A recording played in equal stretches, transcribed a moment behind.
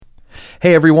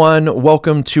Hey everyone,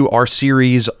 welcome to our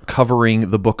series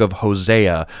covering the book of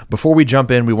Hosea. Before we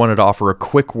jump in, we wanted to offer a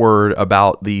quick word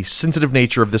about the sensitive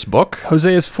nature of this book.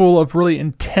 Hosea is full of really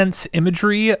intense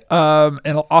imagery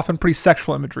and often pretty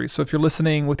sexual imagery. So if you're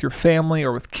listening with your family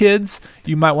or with kids,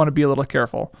 you might want to be a little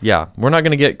careful. Yeah, we're not going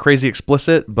to get crazy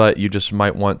explicit, but you just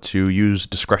might want to use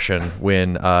discretion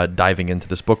when diving into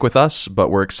this book with us. But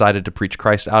we're excited to preach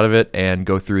Christ out of it and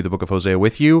go through the book of Hosea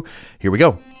with you. Here we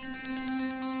go.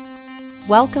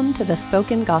 Welcome to the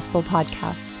Spoken Gospel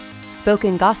Podcast.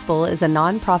 Spoken Gospel is a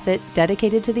nonprofit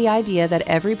dedicated to the idea that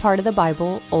every part of the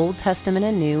Bible, Old Testament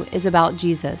and New, is about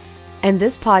Jesus. And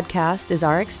this podcast is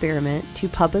our experiment to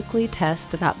publicly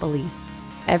test that belief.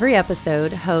 Every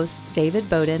episode, hosts David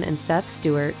Bowden and Seth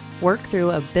Stewart work through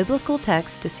a biblical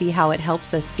text to see how it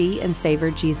helps us see and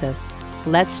savor Jesus.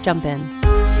 Let's jump in.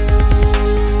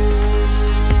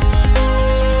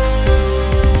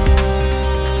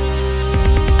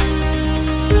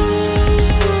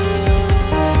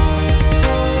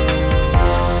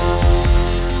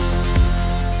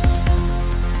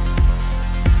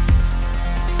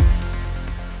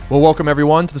 Well, welcome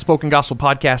everyone to the Spoken Gospel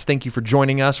Podcast. Thank you for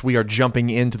joining us. We are jumping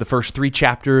into the first three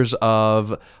chapters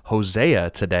of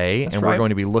Hosea today, That's and right. we're going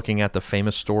to be looking at the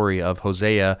famous story of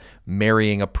Hosea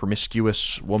marrying a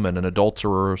promiscuous woman, an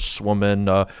adulterous woman,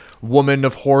 a woman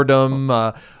of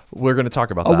whoredom. We're going to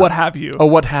talk about that. What have you. Oh,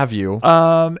 what have you?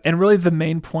 And really the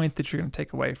main point that you're going to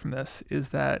take away from this is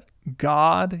that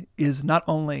God is not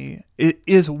only, it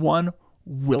is one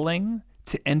willing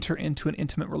to enter into an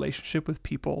intimate relationship with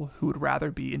people who would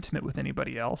rather be intimate with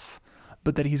anybody else,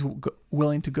 but that he's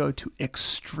willing to go to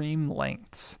extreme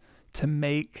lengths to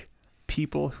make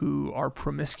people who are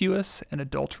promiscuous and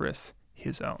adulterous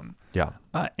his own. Yeah.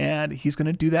 And he's going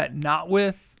to do that he's not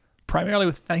going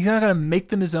to make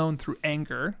them his own through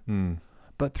anger,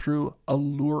 but through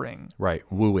alluring, Right.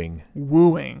 Wooing.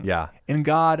 wooing. Yeah. And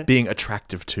God Being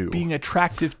attractive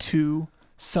to.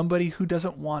 somebody who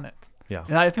doesn't want it. Yeah.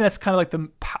 And I think that's kind of like the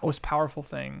most powerful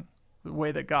thing, the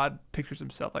way that God pictures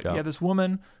himself. Like, Yeah. you have this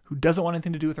woman who doesn't want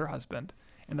anything to do with her husband,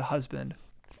 and the husband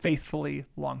faithfully,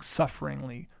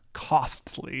 long-sufferingly,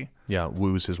 costly Yeah.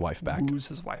 Woos his wife back. woos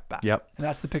his wife back. Yep. And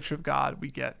that's the picture of God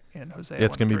we get in Hosea.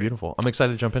 It's going to be 1:3. beautiful. I'm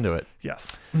excited to jump into it.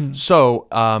 Yes. So,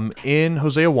 in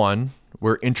Hosea 1,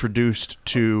 we're introduced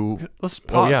to... Let's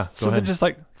pause. yeah, go So ahead. then just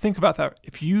like think about that.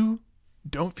 If you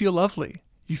don't feel lovely,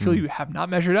 you feel you have not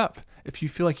measured up. If you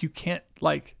feel like you can't,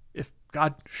 like, if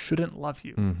God shouldn't love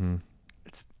you,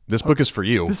 This book is for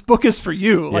you. this book is for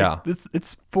you. Like, Yeah.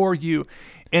 it's for you.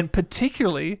 And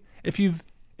particularly if you've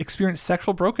experienced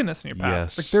sexual brokenness in your past.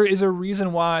 Yes. Like, there is a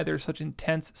reason why there's such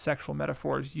intense sexual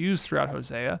metaphors used throughout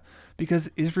Hosea, because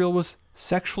Israel was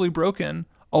sexually broken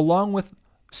along with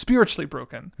spiritually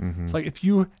broken. It's like, if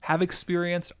you have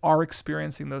experienced, are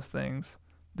experiencing those things,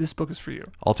 this book is for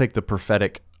you. I'll take the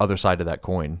prophetic other side of that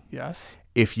coin. Yes.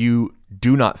 If you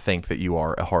do not think that you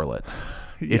are a harlot,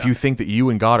 if you think that you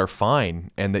and God are fine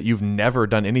and that you've never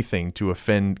done anything to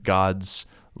offend God's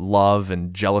love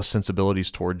and jealous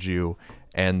sensibilities towards you,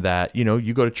 and that,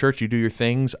 you go to church, you do your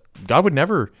things, God would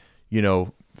never,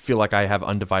 feel like I have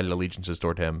undivided allegiances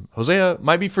toward him. Hosea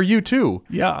might be for you too.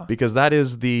 Yeah. Because that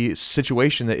is the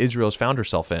situation that Israel has found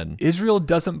herself in. Israel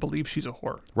doesn't believe she's a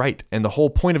whore. Right. And the whole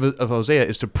point of Hosea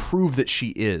is to prove that she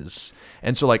is.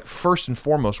 And so, like, first and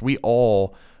foremost, we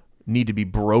all need to be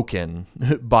broken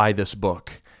by this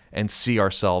book and see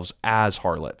ourselves as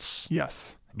harlots.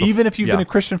 Yes. Even if you've been yeah. a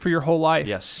Christian for your whole life.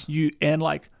 Yes. And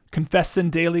like confess sin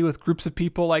daily with groups of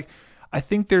people. Like, I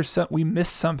think we miss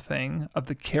something of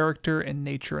the character and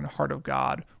nature and heart of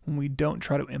God when we don't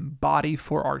try to embody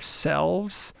for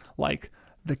ourselves, like,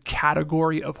 the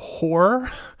category of whore,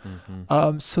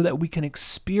 so that we can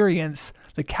experience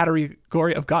the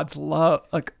category of God's love,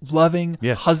 like loving,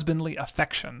 Yes. husbandly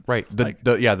affection. Right. Like,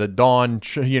 The dawn,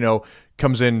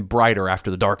 comes in brighter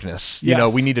after the darkness.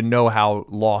 Yes. We need to know how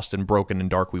lost and broken and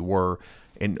dark we were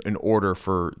in order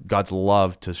for God's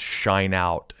love to shine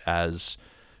out as,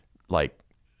 like,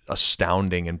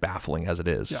 astounding and baffling as it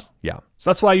is. Yeah. So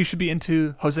that's why you should be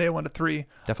into Hosea 1-3.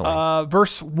 Definitely.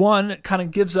 Verse 1 kind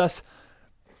of gives us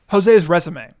Hosea's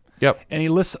resume. Yep. And he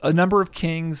lists a number of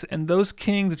kings, and those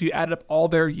kings, if you added up all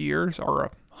their years,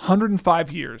 are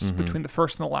 105 years between the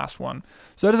first and the last one.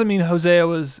 So that doesn't mean Hosea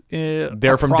was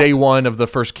They're from day one of the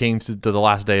first king to the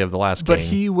last day of the last king. but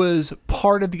he was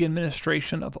part of the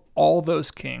administration of all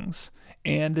those kings.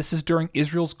 And this is during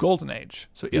Israel's golden age.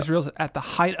 So Israel's at the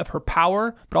height of her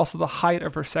power, but also the height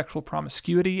of her sexual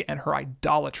promiscuity and her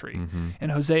idolatry.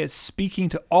 And Hosea is speaking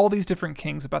to all these different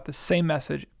kings about the same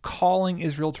message, calling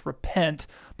Israel to repent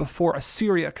before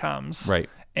Assyria comes Right.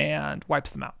 and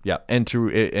wipes them out. Yeah, and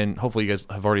hopefully you guys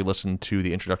have already listened to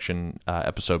the introduction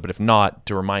episode, but if not,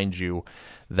 to remind you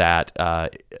that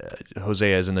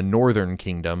Hosea is in the northern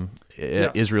kingdom.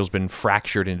 Yes. Israel's been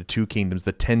fractured into two kingdoms,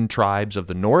 the 10 tribes of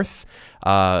the north.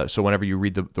 So whenever you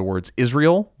read the words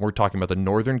Israel, we're talking about the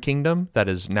northern kingdom that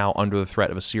is now under the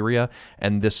threat of Assyria,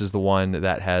 and this is the one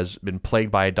that has been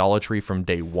plagued by idolatry from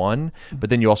day one. But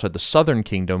then you also had the southern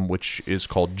kingdom, which is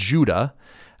called Judah.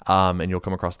 And you'll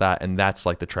come across that, and that's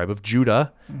like the tribe of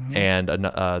Judah and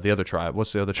the other tribe.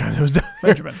 What's the other tribe that was down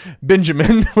there?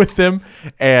 Benjamin with them,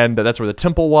 and that's where the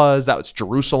temple was. That was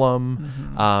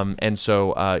Jerusalem. And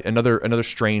so another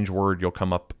strange word you'll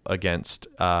come up against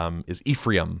is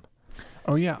Ephraim.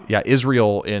 Oh, yeah. Yeah,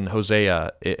 Israel in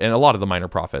Hosea and a lot of the minor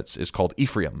prophets is called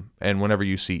Ephraim. And whenever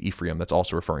you see Ephraim, that's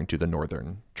also referring to the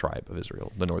northern tribe of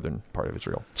Israel, the northern part of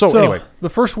Israel. So anyway. The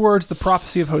first words, the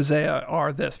prophecy of Hosea,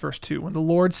 are this, verse 2. When the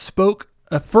Lord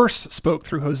first spoke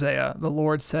through Hosea, the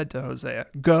Lord said to Hosea,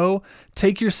 "Go,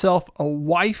 take yourself a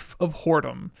wife of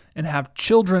whoredom and have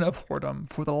children of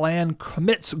whoredom, for the land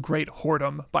commits great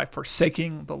whoredom by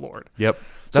forsaking the Lord." Yep.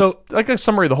 That's like a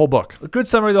summary of the whole book. A good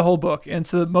summary of the whole book. And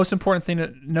so the most important thing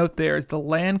to note there is the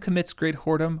land commits great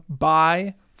whoredom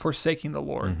by forsaking the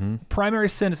Lord. Primary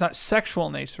sin is not sexual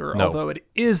in nature, although it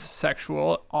is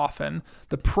sexual often.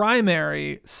 The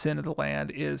primary sin of the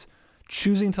land is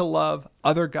choosing to love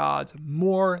other gods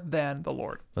more than the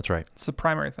Lord. That's right. It's the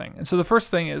primary thing. And so the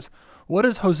first thing is, what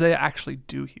does Hosea actually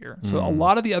do here? So a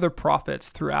lot of the other prophets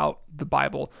throughout the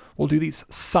Bible will do these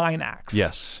sign acts.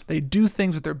 Yes. They do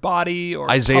things with their body or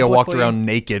Isaiah walked publicly. around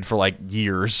naked for like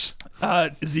years.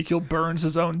 Ezekiel burns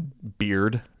his own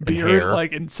Beard and hair.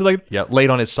 Laid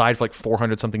on his side for like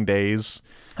 400 something days.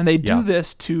 And they do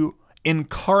this to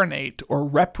incarnate or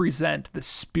represent the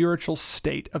spiritual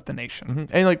state of the nation.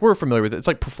 And like we're familiar with it. It's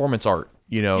like performance art,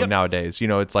 nowadays.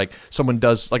 It's like someone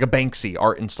does like a Banksy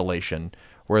art installation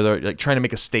where they're like trying to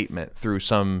make a statement through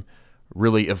some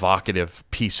really evocative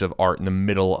piece of art in the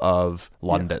middle of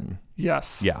London.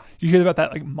 Yes. Yeah. You hear about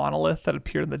that like monolith that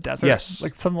appeared in the desert? Yes.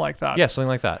 Like something like that. Yeah, something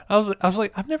like that. I was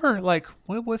like, I've never like,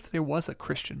 what if there was a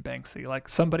Christian Banksy? Like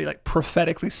somebody like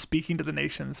prophetically speaking to the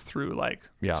nations through like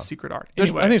secret art. I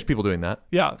think there's people doing that.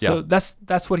 Yeah. So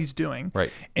that's what he's doing.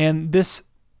 Right. And this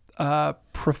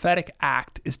prophetic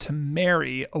act is to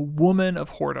marry a woman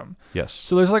of whoredom. Yes.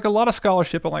 So there's like a lot of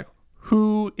scholarship on like,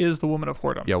 who is the woman of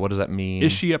whoredom? Yeah, what does that mean?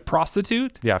 Is she a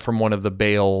prostitute? Yeah, from one of the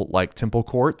Baal like temple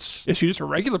courts. Is she just a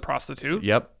regular prostitute?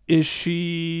 Yep. Is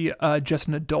she just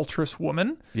an adulterous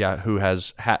woman? Yeah, who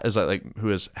has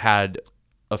had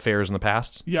affairs in the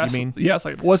past? Yes. You mean? Yes,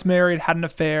 like was married, had an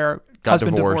affair, got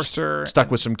husband divorced her,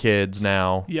 stuck with some kids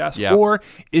now. Yes. Yeah. Or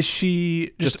is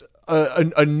she just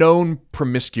a known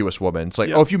promiscuous woman? It's like,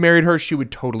 if you married her, she would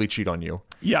totally cheat on you.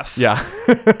 Yes. Yeah.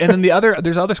 And then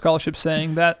there's other scholarship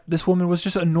saying that this woman was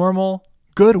just a normal,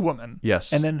 good woman.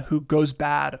 Yes. And then who goes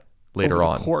bad later over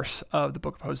on the course of the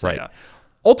book of Hosea. Right.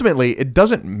 Ultimately, it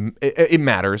doesn't. It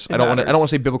matters. I don't want to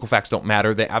say biblical facts don't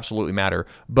matter. They absolutely matter.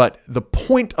 But the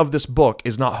point of this book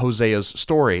is not Hosea's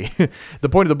story. The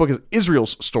point of the book is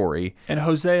Israel's story. And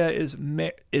Hosea is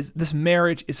this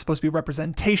marriage is supposed to be a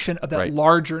representation of that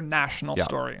larger national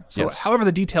story. So, however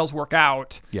the details work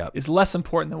out is less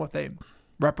important than what they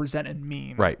represent and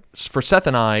mean. Right. For Seth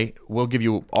and I, we'll give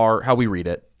you how we read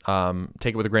it.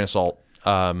 Take it with a grain of salt.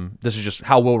 This is just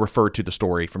how we'll refer to the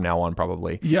story from now on,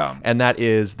 probably. Yeah. And that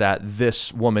is that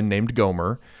this woman named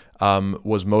Gomer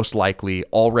was most likely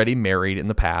already married in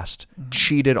the past,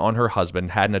 cheated on her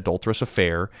husband, had an adulterous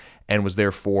affair, and was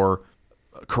therefore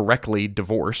correctly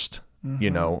divorced,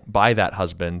 by that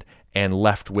husband, and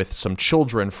left with some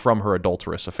children from her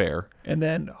adulterous affair. And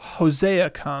then Hosea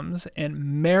comes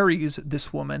and marries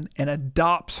this woman and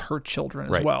adopts her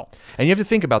children as well. And you have to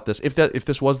think about this. If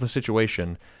this was the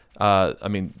situation,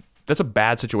 that's a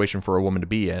bad situation for a woman to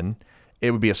be in.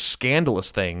 It would be a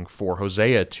scandalous thing for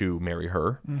Hosea to marry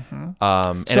her.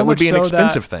 And it would be an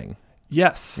expensive thing.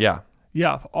 Yes. Yeah.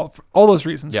 Yeah, for all those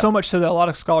reasons. Yeah. So much so that a lot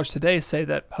of scholars today say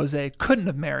that Hosea couldn't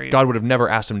have married. God would have never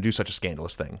asked him to do such a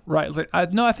scandalous thing. Right.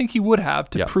 I think he would have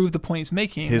to prove the point he's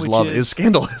making. His love is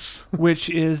scandalous. Which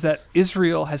is that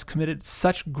Israel has committed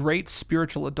such great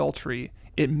spiritual adultery.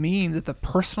 It means that the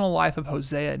personal life of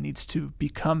Hosea needs to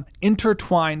become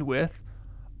intertwined with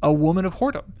a woman of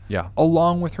whoredom,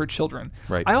 along with her children.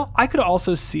 Right. I could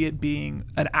also see it being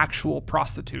an actual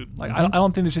prostitute. Like I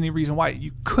don't think there's any reason why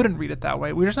you couldn't read it that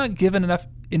way. We're just not given enough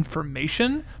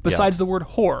information besides the word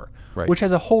whore, Right. which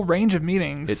has a whole range of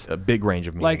meanings. It's a big range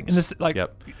of meanings. like in this, like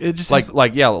Yep. it just like has-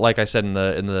 like I said in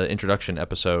the introduction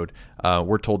episode,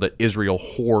 we're told that Israel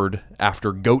whored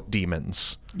after goat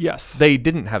demons. yes, They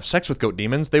didn't have sex with goat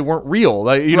demons. They weren't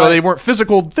real. You know, Right. they weren't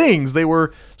physical things. They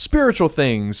were spiritual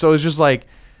things. So it's just like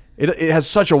it has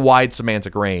such a wide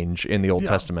semantic range in the Old Yeah.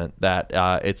 Testament that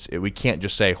we can't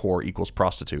just say whore equals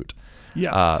prostitute.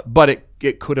 yes. But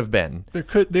it could have been.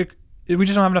 We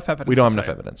just don't have enough evidence. We don't to have enough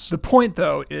say. evidence. The point,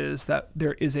 though, is that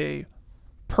there is a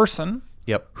person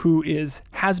Yep. who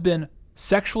has been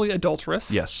sexually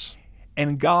adulterous. Yes.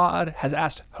 And God has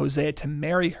asked Hosea to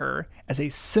marry her as a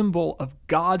symbol of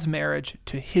God's marriage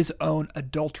to his own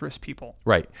adulterous people.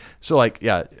 Right. So I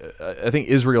think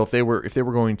Israel, if they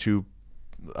were going to,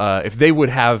 if they would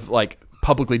have like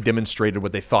publicly demonstrated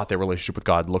what they thought their relationship with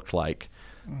God looked like,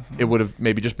 it would have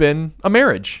maybe just been a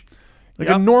marriage, like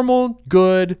a Yep. normal,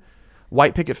 good,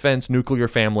 white picket fence, nuclear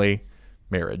family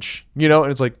marriage, and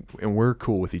it's like, and we're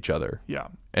cool with each other. Yeah.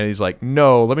 And he's like,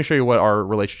 no, let me show you what our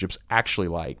relationship's actually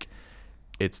like.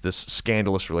 It's this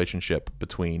scandalous relationship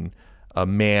between a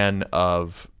man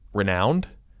of renown,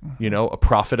 a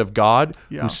prophet of God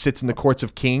Yeah. who sits in the courts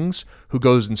of kings, who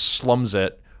goes and slums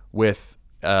it with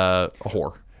a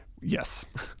whore. Yes.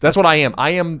 That's what I am.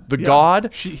 I am the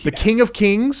God, the King of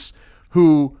Kings,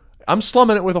 who I'm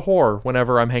slumming it with a whore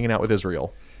whenever I'm hanging out with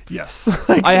Israel. Yes.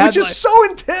 Which is so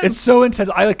intense. It's so intense.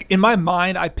 In my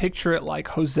mind, I picture it like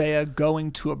Hosea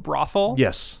going to a brothel.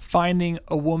 Yes. Finding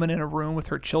a woman in a room with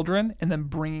her children and then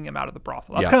bringing him out of the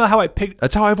brothel. That's Yeah. kind of how I picked.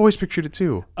 That's how I've always pictured it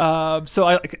too. That's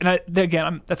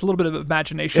a little bit of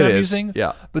imagination It I'm is, using.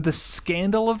 yeah. But the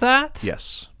scandal of that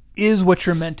Yes. is what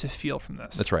you're meant to feel from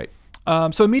this. That's right.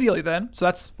 So immediately so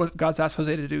that's what God's asked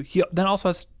Hosea to do. He then also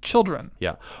has children.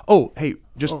 Yeah. Oh, hey,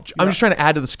 I'm just trying to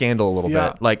add to the scandal a little Yeah.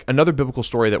 bit. Like another biblical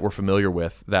story that we're familiar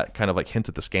with that kind of like hints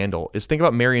at the scandal is think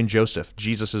about Mary and Joseph,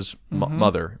 Jesus's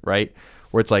mother, right?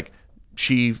 Where it's like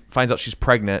she finds out she's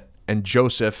pregnant and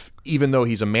Joseph, even though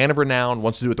he's a man of renown,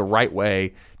 wants to do it the right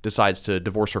way, decides to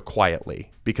divorce her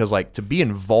quietly because like to be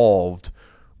involved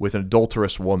with an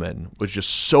adulterous woman was just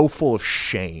so full of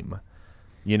shame,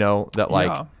 that like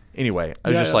Yeah. anyway, I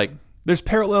was just like, there's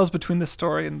parallels between this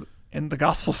story and the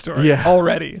gospel story Yeah.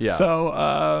 already. Yeah.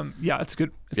 So it's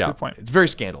good. It's a good point. It's very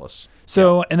scandalous.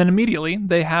 So and then immediately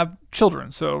they have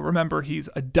children. So remember, he's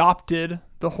adopted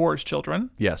the whore's children,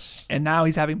 Yes. and now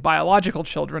he's having biological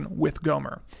children with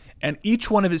Gomer. And each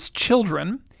one of his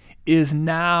children is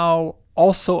now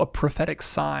also a prophetic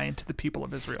sign to the people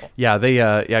of Israel. Yeah, they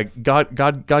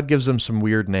God gives them some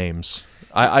weird names.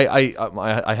 I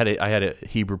had a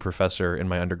Hebrew professor in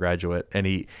my undergraduate, and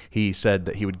he said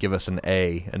that he would give us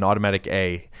an automatic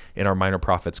A in our minor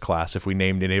prophets class if we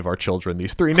named any of our children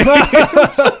these three names.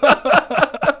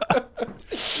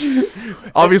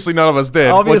 Obviously, none of us did.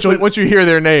 Obviously- Once you hear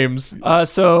their names,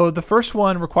 So the first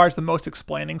one requires the most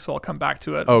explaining, so I'll come back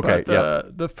to it. Okay,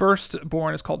 But the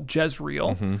firstborn is called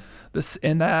Jezreel. This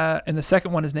and the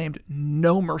second one is named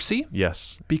No Mercy,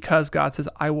 yes, because God says,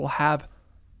 "I will have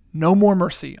no more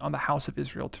mercy on the house of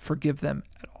Israel to forgive them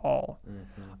at all.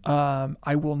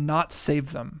 I will not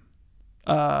save them."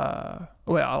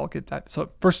 I'll get that. So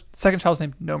second child's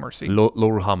named No Mercy. Lo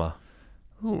Ruhama.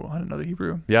 Ooh, I didn't know the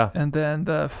Hebrew. Yeah. And then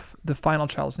the final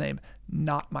child's name,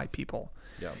 Not My People.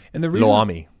 Yeah. And the reason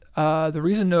Lo-Ami. the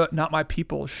reason Not My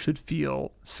People should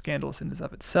feel scandalous in and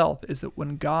of itself is that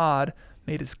when God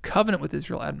made his covenant with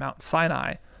Israel at Mount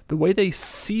Sinai, the way they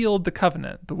sealed the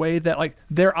covenant, the way that like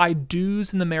their I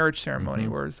do's in the marriage ceremony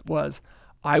was,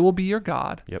 I will be your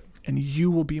God, Yep. and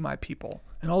you will be my people.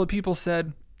 And all the people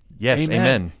said, Yes,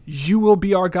 amen. You will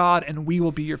be our God, and we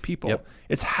will be your people. Yep.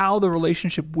 It's how the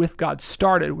relationship with God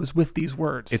started, was with these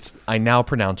words. It's I now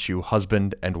pronounce you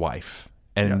husband and wife,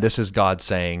 and Yes. this is God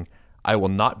saying, I will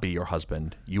not be your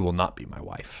husband. You will not be my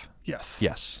wife. yes.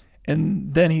 Yes.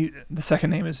 And then the second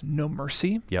name is No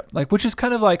Mercy. Yep. Like, which is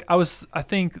kind of like, I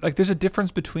think like there's a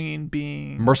difference between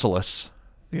being Merciless.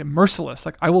 merciless.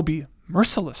 Like, I will be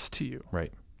merciless to you.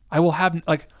 Right. I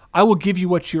will give you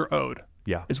what you're owed.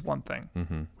 Yeah. Is one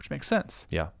thing, which makes sense.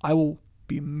 Yeah. I will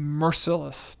be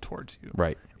merciless towards you.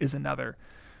 Right. Is another.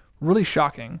 Really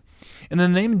shocking. And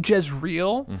then the name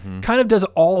Jezreel kind of does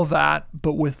all of that,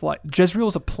 but with like Jezreel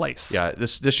is a place. Yeah,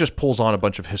 this just pulls on a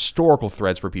bunch of historical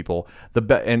threads for people.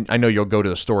 And I know you'll go to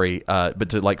the story, but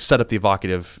to like set up the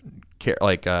evocative,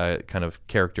 kind of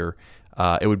character,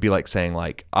 it would be like saying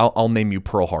like I'll name you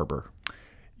Pearl Harbor.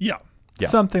 Yeah. Yeah.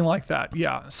 Something like that.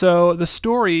 Yeah. So the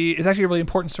story is actually a really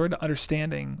important story to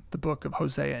understanding the book of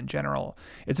Hosea in general.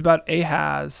 It's about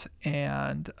Ahaz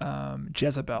and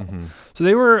Jezebel. So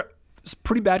they were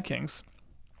pretty bad kings.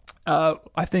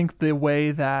 I think the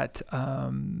way that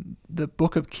the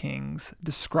Book of Kings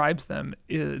describes them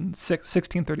in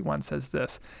 1631 says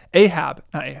this: Ahab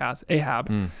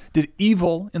did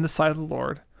evil in the sight of the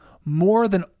Lord more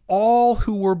than all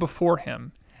who were before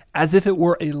him, as if it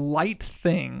were a light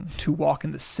thing to walk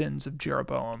in the sins of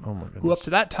Jeroboam, who up to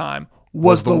that time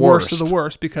was the worst of the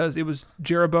worst, because it was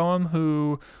Jeroboam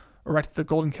who erected the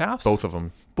golden calves. Both of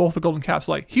them. Both the golden calves.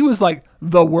 Like, he was like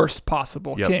the worst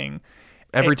possible king.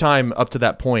 Every time up to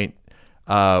that point,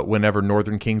 whenever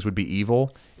northern kings would be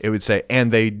evil, it would say,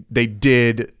 and they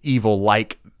did evil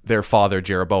like their father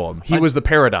Jeroboam. He was the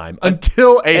paradigm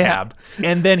until Ahab.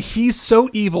 And then he's so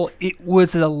evil, it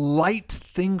was a light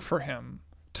thing for him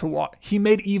to walk. He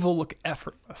made evil look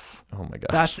effortless. Oh my gosh.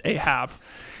 That's Ahab.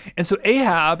 And so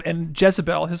Ahab and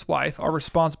Jezebel, his wife, are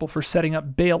responsible for setting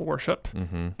up Baal worship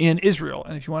in Israel.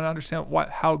 And if you want to understand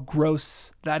how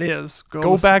gross that is,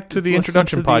 go back to the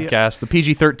introduction podcast, the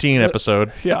PG-13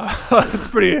 episode. Yeah, it's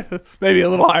pretty, maybe a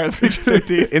little higher than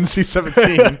PG-13.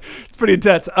 NC-17. It's pretty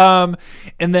intense.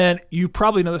 And then you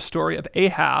probably know the story of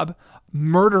Ahab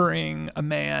murdering a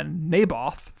man,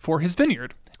 Naboth, for his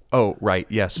vineyard. Oh, right.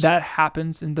 Yes. That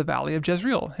happens in the valley of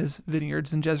Jezreel, his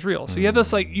vineyards in Jezreel. So you have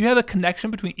this, you have a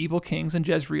connection between evil kings and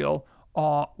Jezreel,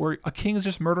 where a king is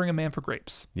just murdering a man for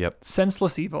grapes. Yep.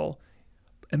 Senseless evil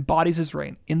embodies his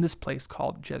reign in this place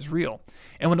called Jezreel.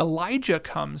 And when Elijah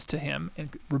comes to him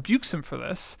and rebukes him for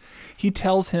this, he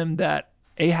tells him that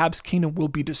Ahab's kingdom will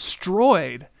be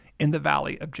destroyed in the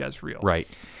valley of Jezreel. Right.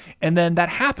 And then that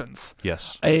happens.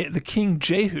 Yes. The king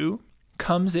Jehu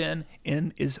comes in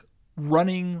and is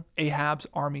running Ahab's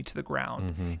army to the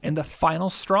ground. And the final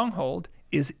stronghold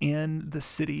is in the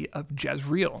city of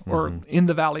Jezreel, or in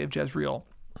the valley of Jezreel.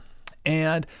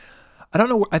 And I don't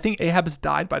know, I think Ahab has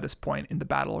died by this point in the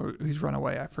battle, or he's run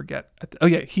away, I forget.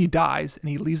 He dies, and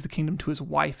he leaves the kingdom to his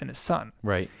wife and his son.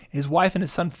 Right. His wife and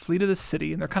his son flee to the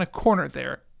city, and they're kind of cornered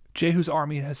there. Jehu's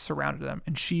army has surrounded them,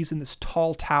 and she's in this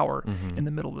tall tower in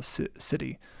the middle of the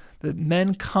city. The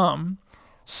men come,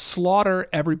 slaughter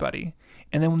everybody,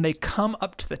 and then when they come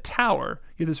up to the tower,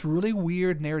 you have this really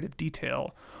weird narrative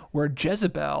detail where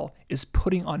Jezebel is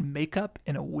putting on makeup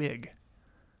and a wig.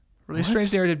 Really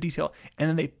strange narrative detail. And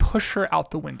then they push her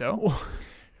out the window.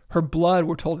 Her blood,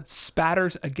 we're told,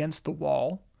 spatters against the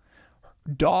wall.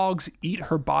 Dogs eat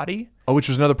her body. Oh, which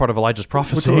was another part of Elijah's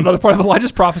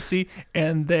prophecy.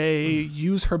 And they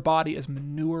use her body as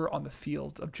manure on the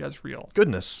fields of Jezreel.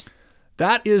 Goodness.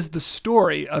 That is the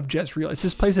story of Jezreel. It's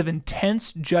this place of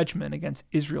intense judgment against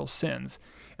Israel's sins.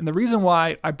 And the reason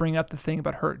why I bring up the thing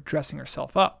about her dressing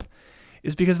herself up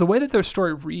is because the way that their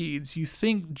story reads, you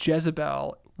think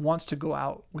Jezebel wants to go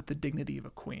out with the dignity of a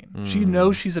queen. She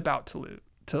knows she's about to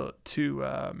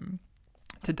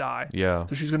die. Yeah.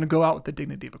 So she's going to go out with the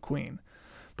dignity of a queen.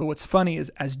 But what's funny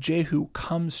is as Jehu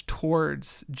comes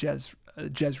towards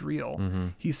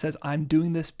Jezreel, he says, I'm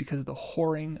doing this because of the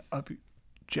whoring of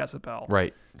Jezebel.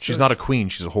 Right. She's not a queen,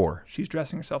 she's a whore. She's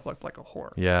dressing herself like a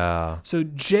whore. Yeah. So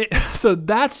so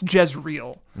that's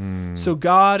Jezreel. So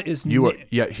God is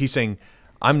he's saying,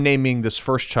 I'm naming this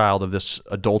first child of this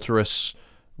adulterous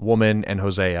woman and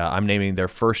Hosea. I'm naming their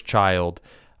first child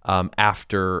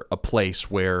after a place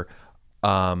where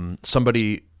a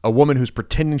woman who's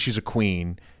pretending she's a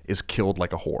queen is killed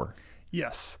like a whore.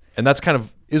 Yes. And that's kind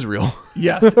of Israel.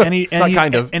 Yes, and he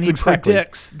exactly.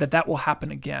 predicts that will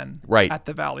happen again at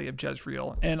the Valley of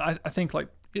Jezreel. And I think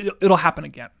it'll happen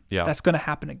again. Yeah. That's going to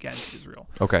happen again to Israel.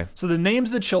 Okay. So the names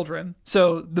of the children,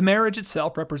 so the marriage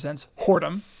itself represents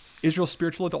whoredom, Israel's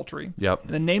spiritual adultery. Yep.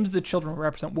 And the names of the children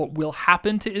represent what will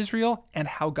happen to Israel and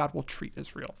how God will treat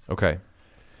Israel. Okay.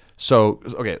 So,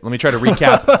 let me try to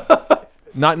recap.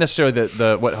 Not necessarily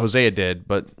the what Hosea did,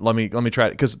 but let me try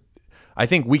it, because I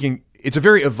think it's a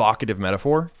very evocative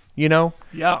metaphor,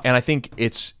 Yeah. And I think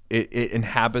it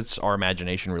inhabits our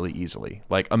imagination really easily.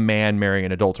 Like a man marrying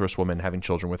an adulterous woman, having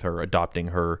children with her, adopting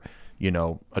her,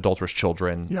 adulterous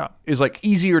children is like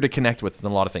easier to connect with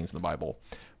than a lot of things in the Bible.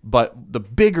 But the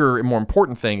bigger and more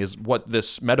important thing is what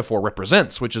this metaphor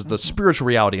represents, which is the spiritual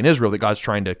reality in Israel that God's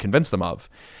trying to convince them of.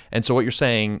 And so what you're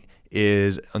saying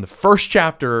is, in the first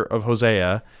chapter of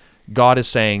Hosea, God is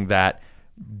saying that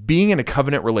being in a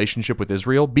covenant relationship with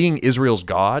Israel, being Israel's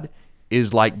God,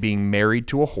 is like being married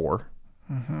to a whore,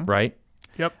 right?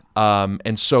 Yep.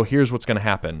 And so here's what's going to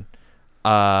happen.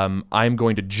 I'm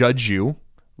going to judge you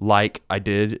like I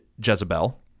did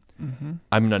Jezebel. I'm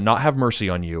going to not have mercy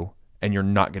on you, and you're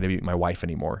not going to be my wife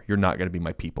anymore. You're not going to be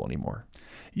my people anymore.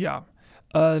 Yeah.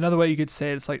 Another way you could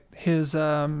say it's like his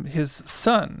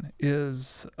son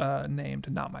is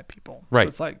named Not My People.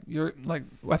 Right. So it's like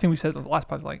I think we said in the last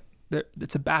part, like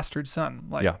it's a bastard son.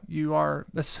 Like Yeah.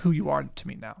 that's who you are to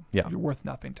me now. Yeah. You're worth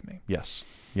nothing to me. Yes.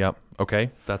 Yep.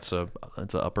 Okay. That's a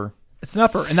upper. It's an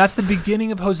upper, and that's the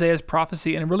beginning of Hosea's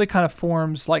prophecy, and it really kind of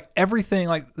forms like everything,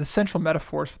 like the central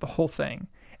metaphors for the whole thing.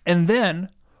 And then,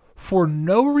 for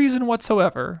no reason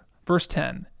whatsoever, verse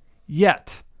 10,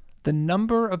 yet the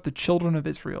number of the children of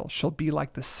Israel shall be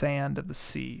like the sand of the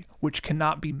sea, which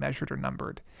cannot be measured or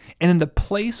numbered. And in the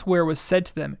place where it was said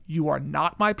to them, you are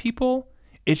not my people,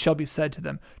 it shall be said to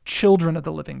them, children of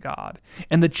the living God.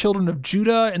 And the children of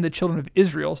Judah and the children of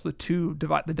Israel, so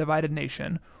the divided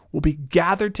nation, will be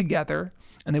gathered together,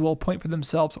 and they will appoint for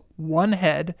themselves one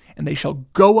head, and they shall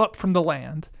go up from the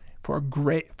land, for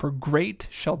great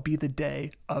shall be the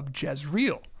day of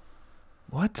Jezreel.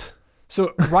 What?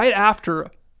 So right after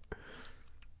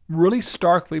really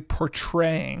starkly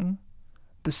portraying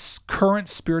the current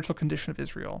spiritual condition of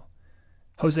Israel,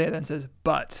 Hosea then says,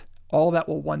 but all that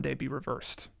will one day be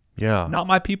reversed. Yeah. Not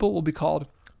my people will be called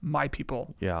my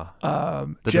people. Yeah.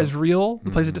 Jezreel,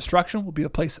 the place of destruction, will be a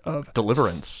place of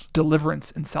Deliverance.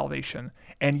 Deliverance and salvation.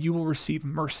 And you will receive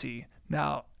mercy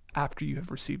now after you have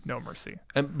received no mercy.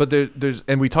 But there's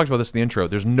we talked about this in the intro.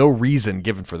 There's no reason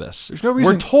given for this. There's no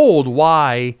reason. We're told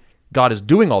why God is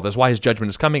doing all this, why his judgment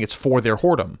is coming. It's for their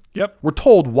whoredom. Yep. We're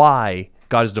told why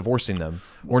God is divorcing them.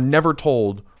 We're never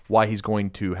told why he's going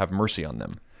to have mercy on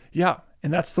them. Yeah.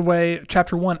 And that's the way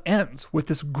chapter 1 ends, with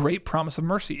this great promise of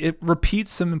mercy. It repeats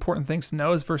some important things to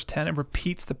know, as verse 10, it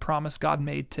repeats the promise God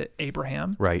made to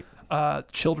Abraham. Right.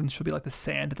 Children shall be like the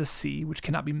sand of the sea, which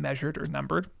cannot be measured or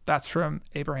numbered. That's from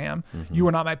Abraham. You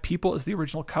are not my people is the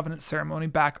original covenant ceremony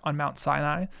back on Mount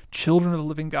Sinai. Children of the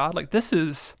living God. Like, this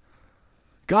is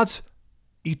God's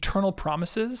eternal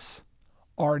promises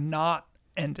are not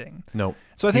ending. No.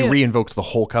 So I think he reinvokes the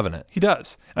whole covenant. He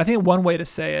does. And I think one way to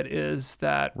say it is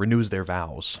that Renews their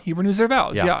vows. he renews their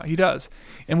vows. Yeah. Yeah, he does.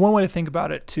 And one way to think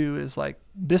about it too is like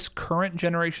this current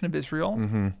generation of Israel,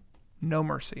 no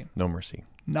mercy, No mercy.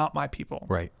 not my people.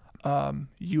 Right.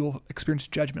 You will experience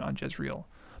judgment on Jezreel.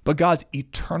 But God's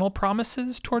eternal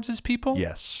promises towards his people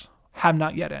Yes. have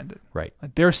not yet ended. Right.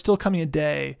 Like, there's still coming a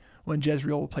day when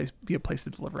Jezreel will be a place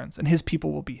of deliverance, and his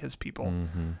people will be his people.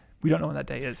 We don't know when that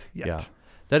day is yet. Yeah.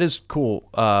 That is cool.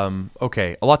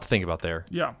 Okay, a lot to think about there.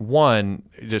 Yeah. One,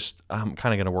 just I'm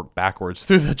kind of going to work backwards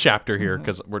through the chapter here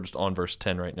because we're just on verse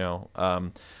 10 right now.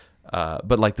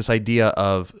 But like this idea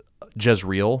of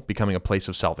Jezreel becoming a place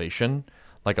of salvation,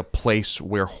 like a place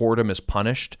where whoredom is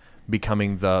punished,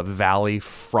 becoming the valley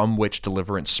from which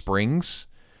deliverance springs,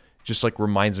 just like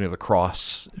reminds me of the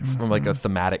cross from like a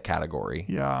thematic category.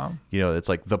 Yeah. You know, it's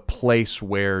like the place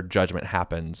where judgment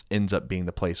happens ends up being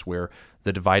the place where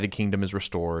the divided kingdom is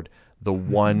restored. The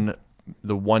one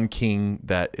king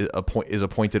that is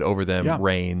appointed over them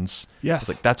reigns. Yes. It's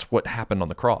like that's what happened on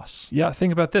the cross. Yeah.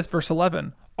 Think about this. Verse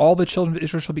 11. All the children of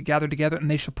Israel shall be gathered together, and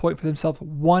they shall appoint for themselves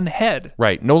one head.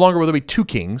 Right. No longer will there be two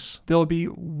kings. There will be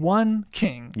one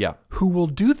king Yeah. who will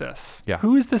do this. Yeah.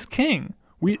 Who is this king?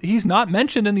 He's not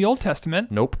mentioned in the Old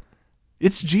Testament. Nope.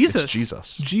 It's Jesus. It's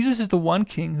Jesus. Jesus is the one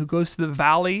king who goes to the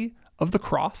valley of the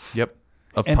cross. Yep.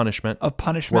 Of And- punishment. Of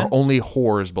punishment. Where only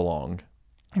whores belong.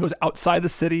 He goes outside the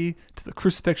city to the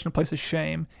crucifixion, a place of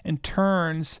shame, and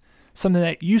turns something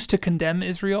that used to condemn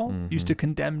Israel, used to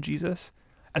condemn Jesus,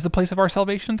 as a place of our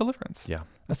salvation and deliverance. Yeah.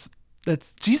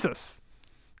 That's Jesus.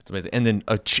 It's amazing. And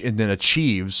then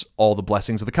achieves all the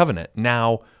blessings of the covenant.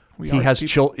 Now We he are has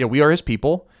his people. we are his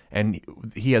people, and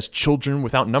he has children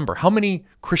without number. How many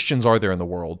Christians are there in the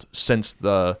world since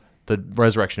the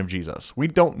resurrection of Jesus? We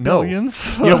don't know.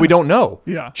 Billions? We don't know.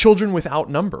 Yeah. Children without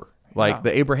number. Like Yeah.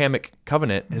 the Abrahamic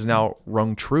covenant has now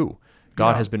rung true.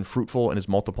 God Yeah. has been fruitful and is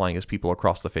multiplying his people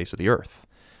across the face of the earth.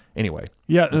 Anyway,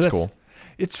 Yeah, that's cool.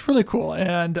 It's really cool.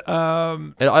 And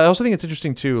And I also think it's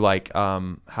interesting too, like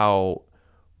how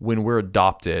when we're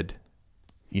adopted,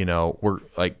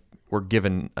 we're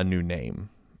given a new name.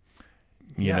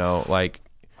 You know, Yes. like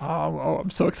I'm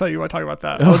so excited you want to talk about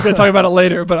that. I was going to talk about it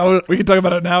later, but we can talk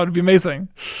about it now. It'd be amazing.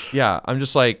 yeah, I'm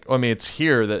just like, I mean, it's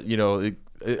here that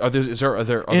are there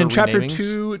other In chapter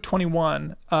renamings?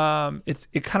 2:21,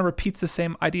 it kind of repeats the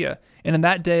same idea. And in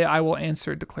that day I will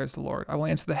answer, declares the Lord. I will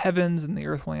answer the heavens, and the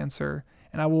earth will answer,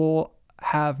 and I will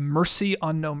have mercy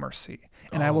on no mercy.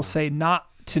 And I will say not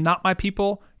my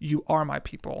people, you are my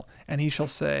people. And he shall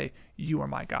say, you are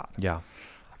my God. Yeah.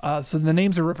 So the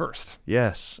names are reversed.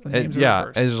 Yes. The names are yeah.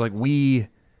 reversed. And it's like we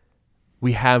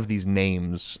have these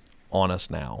names on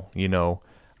us now,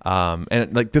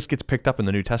 and like this gets picked up in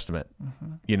the New Testament,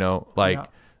 like Yeah.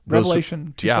 those-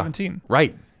 Revelation 2:17.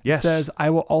 Right. Yes. Says,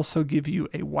 I will also give you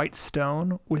a white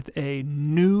stone with a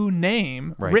new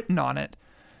name Right. written on it,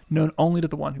 known only to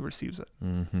the one who receives it.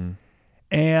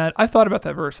 And I thought about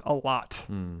that verse a lot.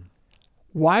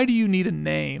 Why do you need a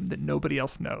name that nobody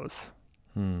else knows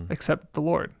except the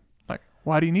Lord? Like,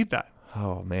 why do you need that?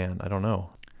 Oh man, I don't know.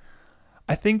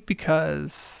 I think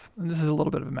because, and this is a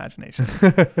little bit of imagination,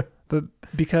 but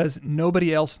because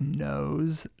nobody else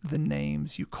knows the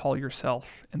names you call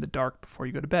yourself in the dark before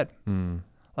you go to bed.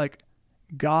 Like,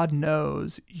 God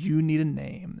knows you need a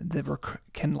name that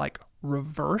can like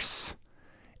reverse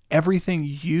everything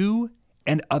you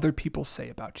and other people say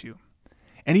about you.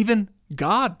 And even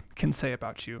God can say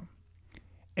about you.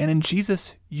 And in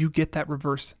Jesus, you get that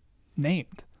reversed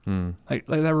named. Like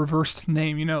that reversed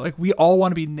name, you know, like we all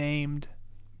want to be named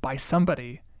by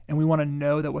somebody, and we want to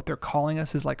know that what they're calling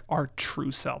us is like our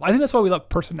true self. I think that's why we love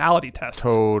personality tests.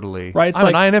 Totally. Right? It's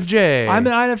I'm like, an INFJ. I'm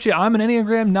an INFJ. I'm an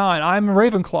Enneagram 9. I'm a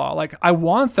Ravenclaw. Like, I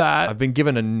want that. I've been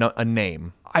given a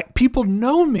name. People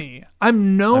know me.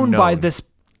 I'm known by this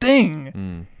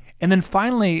thing. And then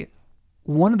finally,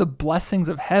 one of the blessings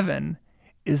of heaven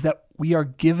is that we are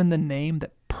given the name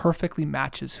that perfectly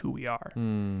matches who we are.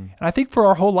 And I think for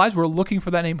our whole lives, we're looking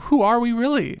for that name. Who are we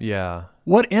really? Yeah.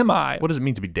 What am I? What does it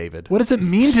mean to be David? What does it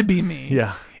mean to be me?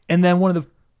 Yeah. And then one of the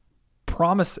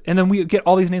and then we get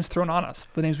all these names thrown on us.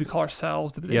 The names we call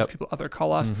ourselves, the names people other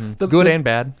call us. Good and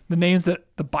bad. The names that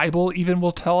the Bible even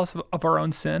will tell us of our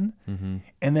own sin.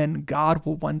 And then God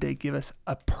will one day give us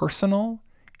a personal,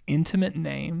 intimate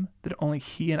name that only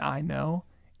he and I know.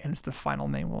 And it's the final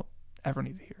name we'll ever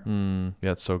need to hear.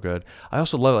 Yeah, it's so good. I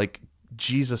also love like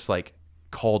Jesus like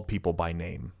called people by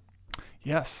name.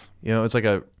 Yes. You know, it's like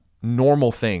a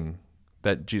normal thing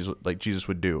that Jesus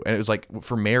would do. And it was like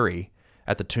for Mary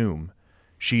at the tomb,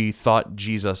 she thought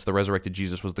Jesus, the resurrected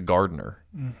Jesus, was the gardener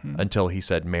until he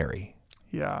said Mary.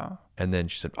 Yeah. And then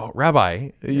she said, "Oh, Rabbi,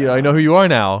 you know, I know who you are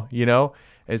now." You know,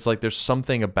 it's like there's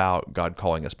something about God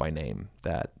calling us by name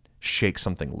that shakes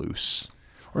something loose.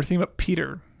 Or think about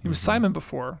Peter. He was Simon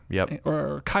before. Yep.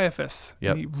 Or Caiaphas.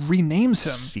 Yep. And he renames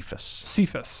him.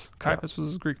 Cephas. Caiaphas was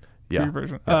his Greek Yeah.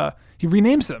 version. Yeah. He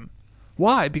renames him.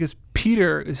 Why? Because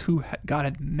Peter is who God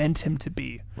had meant him to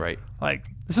be. Right. Like,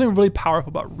 there's something really powerful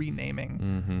about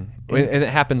renaming. And it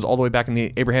happens all the way back in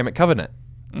the Abrahamic covenant.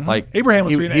 Like Abraham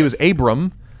was he was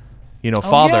Abram, you know, Oh,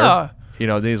 father. yeah. You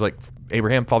know, then he's like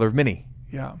Abraham, father of many.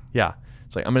 Yeah. Yeah.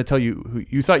 It's like, I'm going to tell you who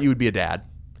you thought you would be a dad,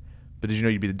 but did you know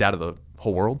you'd be the dad of the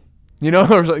whole world? You know,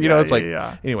 or, you know, it's like,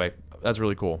 anyway, that's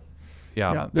really cool.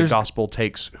 Yeah. The gospel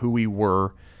takes who we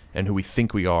were and who we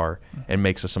think we are and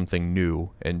makes us something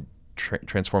new and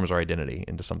transforms our identity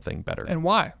into something better. And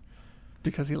why?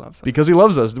 Because he loves us. Because he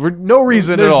loves us. There's no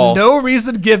reason There's at all. no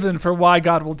reason given for why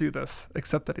God will do this,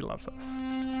 except that he loves us.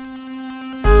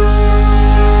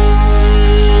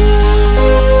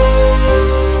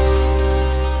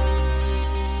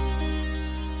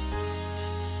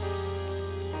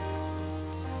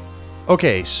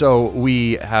 Okay, so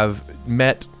we have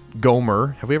met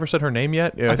Gomer. Have we ever said her name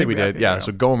yet? I think we did. Yeah.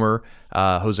 So Gomer,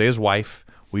 Hosea's wife.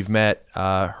 We've met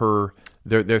her.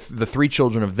 They're the three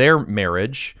children of their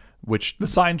marriage, which the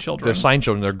sign children. They're sign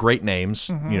children. They're great names.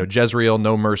 You know, Jezreel,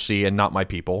 No Mercy, and Not My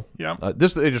People. Yeah.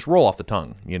 They just roll off the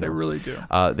tongue. You know, They really do.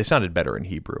 They sounded better in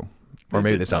Hebrew, or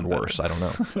maybe they sound worse. I don't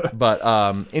know.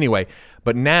 But anyway,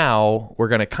 but now we're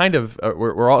gonna kind of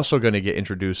we're also going to get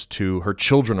introduced to her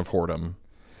children of whoredom.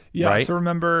 Yeah. Right? So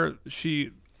remember,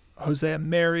 Hosea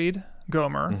married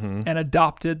Gomer and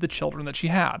adopted the children that she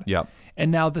had. Yep. And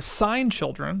now the sign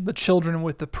children, the children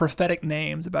with the prophetic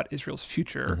names about Israel's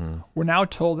future, we're now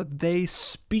told that they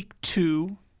speak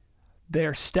to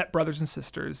their stepbrothers and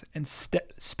sisters and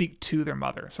speak to their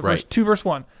mother. So Right. verse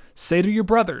 1, say to your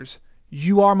brothers,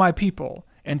 you are my people,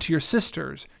 and to your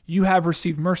sisters, you have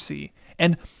received mercy,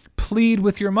 and plead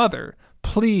with your mother.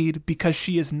 Plead because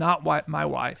she is not my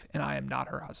wife and I am not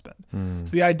her husband.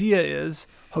 So the idea is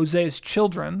Hosea's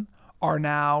children are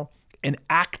now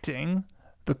enacting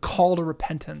the call to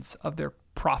repentance of their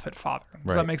prophet father.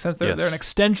 Does that make sense? They're an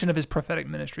extension of his prophetic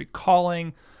ministry,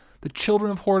 calling the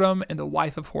children of whoredom and the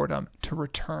wife of whoredom to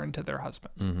return to their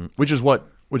husbands. Which is what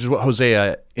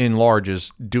Hosea in large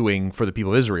is doing for the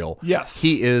people of Israel. Yes.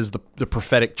 He is the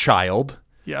prophetic child.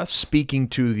 Yes. Speaking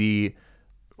to the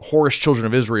whorish children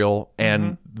of Israel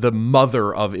and the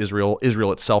mother of Israel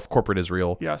itself, corporate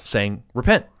Israel, saying,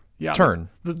 repent, turn.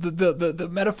 The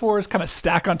metaphors kind of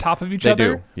stack on top of each They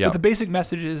other. do, yeah. But the basic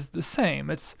message is the same.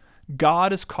 It's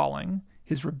God is calling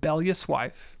his rebellious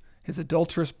wife, his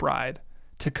adulterous bride,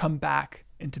 to come back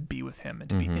and to be with him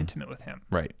and to be intimate with him.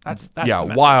 Right. That's yeah,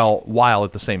 the message. while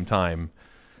at the same time,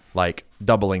 like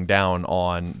doubling down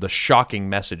on the shocking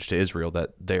message to Israel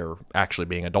that they're actually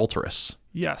being adulterous.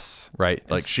 Yes. Right?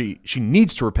 Like she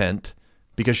needs to repent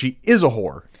because she is a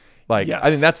whore. Like, Yes. I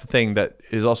think that's the thing that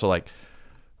is also like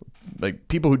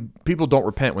people don't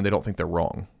repent when they don't think they're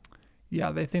wrong.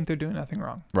 Yeah, they think they're doing nothing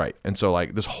wrong. Right. And so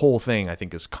like this whole thing I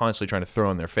think is constantly trying to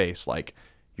throw in their face like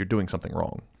you're doing something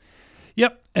wrong.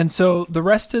 Yep. And so the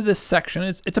rest of this section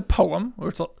is it's a poem,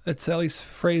 or it's at least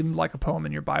framed like a poem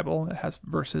in your Bible. It has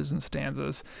verses and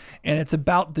stanzas, and it's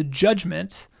about the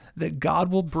judgment that God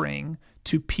will bring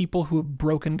to people who have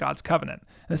broken God's covenant.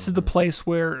 And this is the place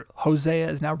where Hosea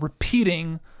is now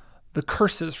repeating the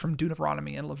curses from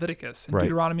Deuteronomy and Leviticus. In Right.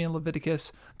 Deuteronomy and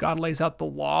Leviticus, God lays out the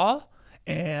law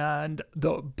and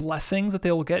the blessings that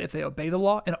they will get if they obey the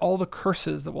law, and all the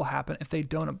curses that will happen if they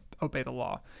don't obey the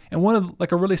law. And one of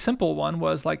like a really simple one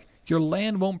was like your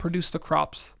land won't produce the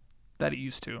crops that it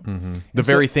used to. The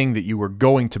very thing that you were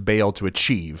going to Baal to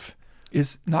achieve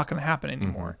is not going to happen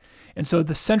anymore. And so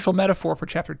the central metaphor for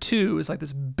chapter 2 is like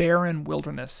this barren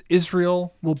wilderness.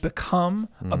 Israel will become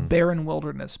a barren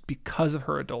wilderness because of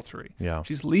her adultery. Yeah.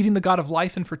 She's leaving the God of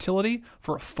life and fertility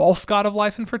for a false God of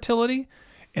life and fertility,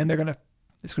 and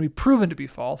it's going to be proven to be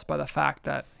false by the fact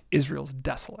that Israel's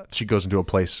desolate. she goes into a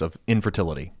place of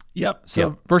infertility. Yep.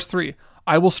 So verse 3,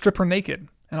 I will strip her naked,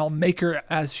 and I'll make her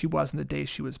as she was in the day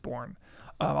she was born.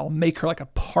 I'll make her like a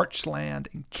parched land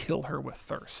and kill her with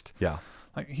thirst. Yeah.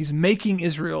 Like he's making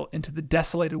Israel into the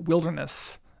desolated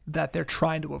wilderness that they're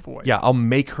trying to avoid. Yeah, I'll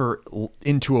make her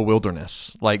into a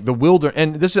wilderness. Like the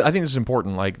and I think this is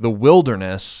important. Like the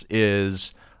wilderness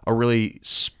is a really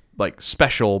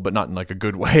special, but not in like a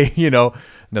good way,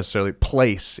 necessarily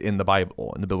place in the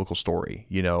Bible, in the biblical story,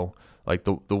 like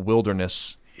the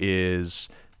wilderness is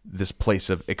this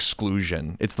place of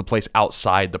exclusion. It's the place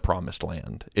outside the promised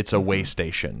land. It's a way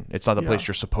station. It's not the place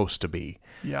you're supposed to be.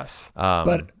 Yes.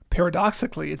 But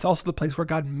paradoxically, it's also the place where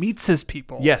God meets his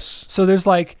people. Yes. So there's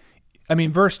I'm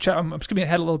skipping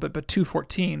ahead a little bit, but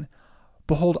 2:14,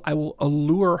 behold, I will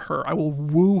allure her, I will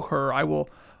woo her, I will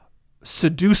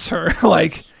seduce her,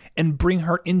 and bring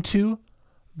her into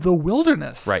the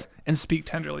wilderness. Right. And speak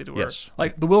tenderly to her. Yes.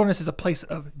 Like the wilderness is a place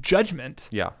of judgment.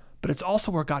 Yeah. But it's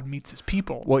also where God meets his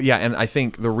people. Well, yeah, and I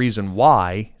think the reason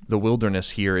why the wilderness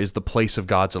here is the place of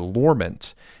God's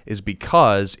allurement is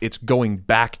because it's going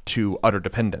back to utter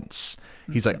dependence.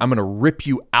 He's like, I'm going to rip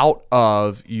you out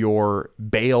of your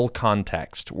Baal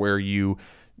context where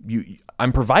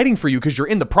I'm providing for you because you're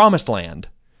in the promised land.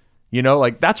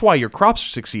 That's why your crops are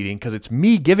succeeding, because it's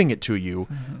me giving it to you.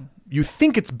 Mm-hmm. You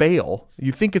think it's Baal.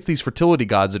 You think it's these fertility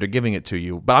gods that are giving it to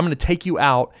you, but I'm going to take you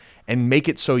out and make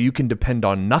it so you can depend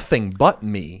on nothing but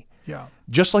me. Yeah.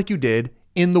 Just like you did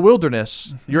in the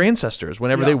wilderness, your ancestors,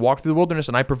 whenever they walked through the wilderness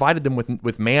and I provided them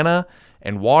with manna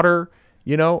and water,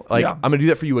 I'm going to do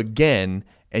that for you again,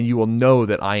 and you will know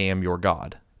that I am your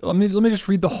God. Let me just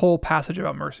read the whole passage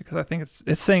about mercy, because I think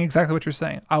it's saying exactly what you're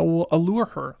saying. I will allure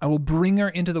her. I will bring her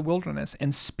into the wilderness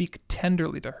and speak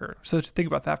tenderly to her. So just think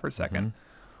about that for a second. Mm-hmm.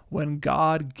 When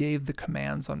God gave the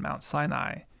commands on Mount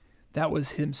Sinai, that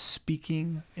was him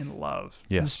speaking in love,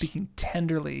 him speaking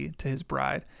tenderly to his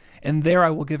bride. And there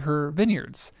I will give her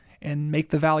vineyards and make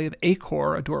the valley of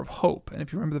Achor a door of hope. And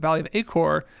if you remember the valley of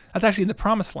Achor, that's actually in the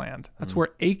promised land. That's where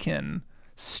Achan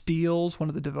steals one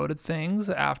of the devoted things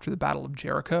after the battle of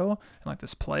Jericho, and like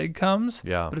this plague comes.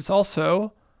 Yeah. But it's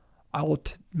also, I will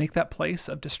make that place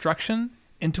of destruction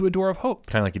into a door of hope.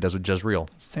 Kind of like he does with Jezreel.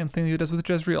 Same thing he does with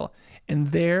Jezreel.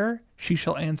 And there she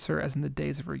shall answer as in the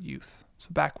days of her youth. So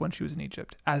back when she was in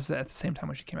Egypt, at the same time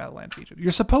when she came out of the land of Egypt.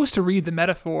 You're supposed to read the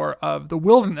metaphor of the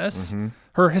wilderness,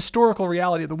 her historical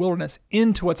reality of the wilderness,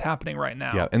 into what's happening right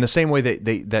now. Yeah, in the same way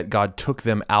that God took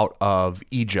them out of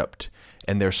Egypt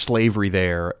and their slavery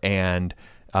there and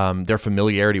their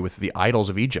familiarity with the idols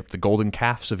of Egypt, the golden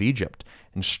calves of Egypt,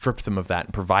 and stripped them of that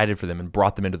and provided for them and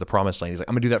brought them into the promised land. He's like,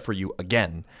 I'm going to do that for you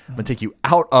again. I'm going to take you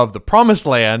out of the promised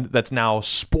land that's now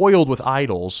spoiled with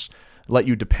idols, let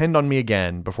you depend on me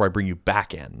again before I bring you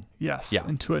back in. Yes, Yeah.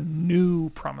 into a new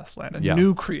promised land, a Yeah.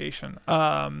 new creation.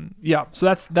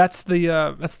 So that's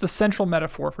the central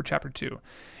metaphor for chapter 2.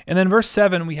 And then verse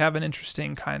 7, we have an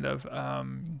interesting kind of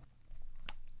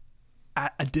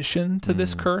addition to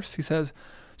this curse. He says,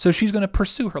 so she's going to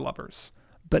pursue her lovers,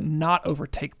 but not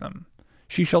overtake them.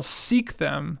 She shall seek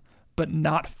them, but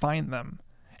not find them.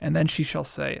 And then she shall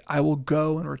say, I will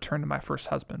go and return to my first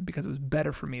husband, because it was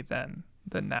better for me then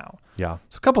than now. Yeah.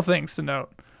 So a couple things to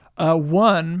note.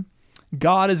 One,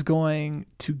 God is going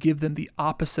to give them the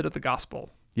opposite of the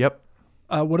gospel. Yep.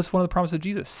 What is one of the promises of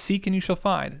Jesus? Seek and you shall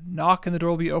find. Knock and the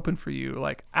door will be open for you.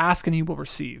 Like ask and you will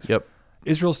receive. Yep.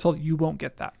 Israel's told you won't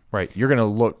get that. Right. You're going to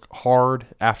look hard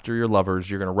after your lovers.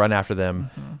 You're going to run after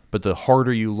them. But the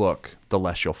harder you look, the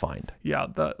less you'll find. Yeah,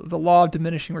 the law of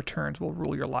diminishing returns will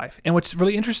rule your life. And what's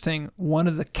really interesting, one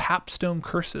of the capstone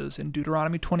curses in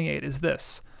Deuteronomy 28 is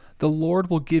this: the Lord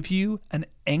will give you an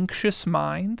anxious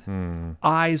mind,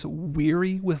 eyes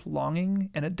weary with longing,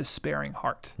 and a despairing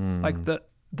heart. Like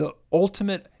the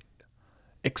ultimate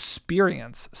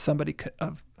experience somebody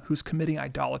who's committing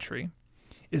idolatry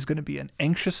is going to be an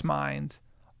anxious mind,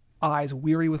 eyes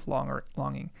weary with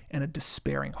longing, and a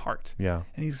despairing heart. Yeah.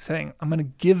 And he's saying, I'm going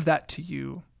to give that to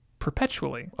you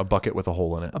perpetually. A bucket with a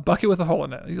hole in it. A bucket with a hole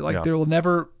in it. Like there will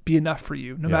never be enough for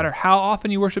you. No matter how often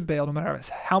you worship Baal, no matter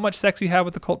how much sex you have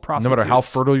with the cult prostitutes. No matter how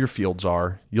fertile your fields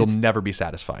are, you'll never be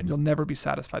satisfied. You'll never be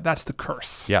satisfied. That's the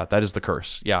curse. Yeah, that is the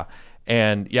curse. Yeah.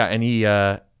 And he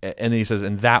and then he says,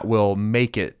 and that will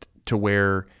make it to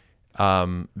where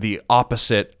the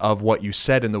opposite of what you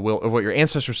said of what your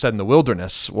ancestors said in the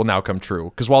wilderness will now come true.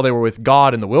 Because while they were with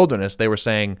God in the wilderness, they were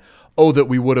saying, "Oh, that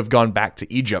we would have gone back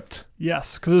to Egypt."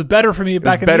 Yes, because it was better for me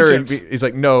back in Egypt. He's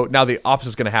like, no, now the opposite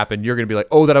is going to happen. You're going to be like,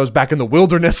 "Oh, that I was back in the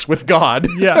wilderness with God."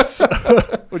 Yes,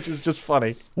 which is just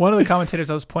funny. One of the commentators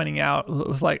I was pointing out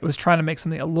was trying to make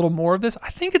something a little more of this.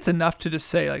 I think it's enough to just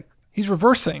say, like, he's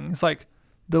reversing. It's like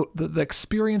the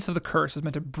experience of the curse is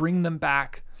meant to bring them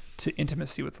back to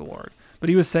intimacy with the Lord. But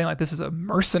he was saying, like, this is a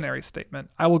mercenary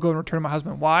statement. I will go and return to my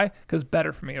husband. Why? Because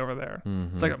better for me over there.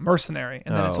 It's like a mercenary.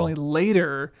 And then it's only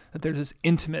later that there's this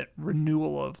intimate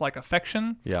renewal of, like,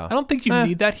 affection. Yeah. I don't think you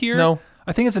need that here. No.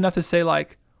 I think it's enough to say,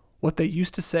 like, what they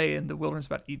used to say in the wilderness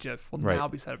about Egypt will now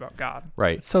be said about God.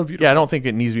 Right. It's so beautiful. Yeah, I don't think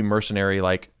it needs to be mercenary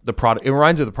like it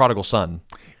reminds me of the prodigal son.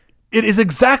 It is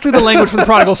exactly the language for the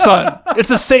prodigal son.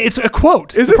 It's a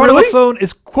quote. Is the it prodigal really? son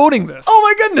is quoting this. Oh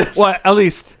my goodness. Well, at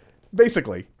least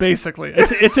Basically.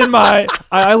 It's in my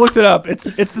I looked it up. It's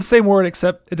the same word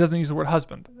except it doesn't use the word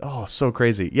husband. Oh, so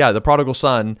crazy. Yeah, the prodigal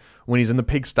son, when he's in the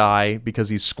pigsty because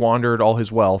he's squandered all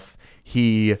his wealth,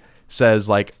 he says,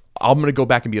 like, I'm going to go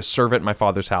back and be a servant in my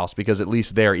father's house because at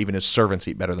least there, even his servants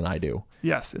eat better than I do.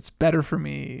 Yes, it's better for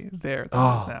me there than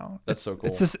it is now. That's so cool.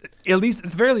 It's just, at the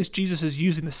very least, Jesus is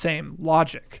using the same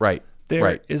logic. Right.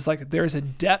 There is like there is a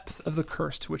depth of the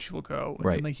curse to which you will go and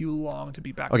will make you long to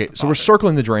be back. Okay, with the so we're Father.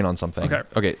 circling the drain on something.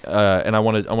 Okay. And I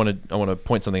want to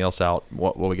point something else out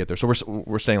while we get there. So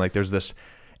we're saying, like, there's this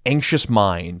anxious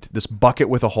mind, this bucket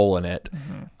with a hole in it,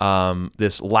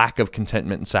 this lack of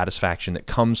contentment and satisfaction that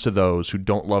comes to those who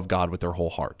don't love God with their whole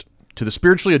heart. To the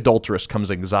spiritually adulterous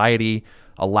comes anxiety,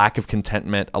 a lack of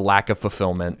contentment, a lack of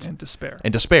fulfillment, and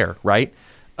despair. Right?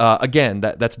 Again,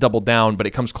 that's doubled down, but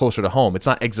it comes closer to home. It's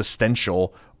not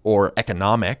existential or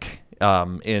economic.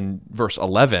 In verse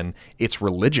 11, it's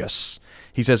religious.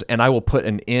 He says, "And I will put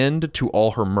an end to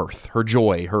all her mirth, her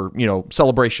joy, her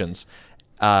celebrations."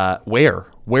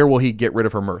 Where will he get rid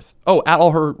of her mirth? Oh, at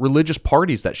all her religious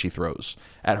parties that she throws,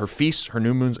 at her feasts, her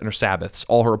new moons, and her Sabbaths,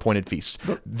 all her appointed feasts.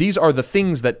 These are the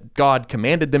things that God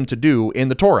commanded them to do in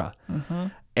the Torah.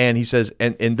 And he says,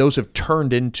 and those have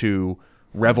turned into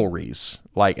revelries,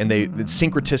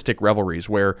 syncretistic revelries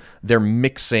where they're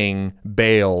mixing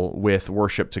Baal with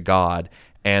worship to God,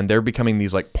 and they're becoming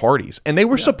these like parties. And they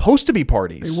were supposed to be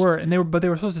parties. They were, but they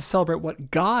were supposed to celebrate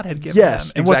what God had given them.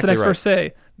 And what's the next verse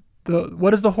say?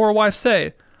 What does the whore wife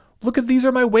say? Look at these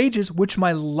are my wages, which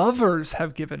my lovers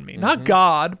have given me. Not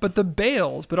God, but the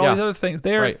Baals, but all these other things.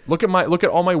 They're Look at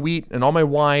all my wheat and all my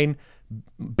wine.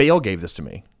 Baal gave this to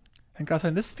me. And God's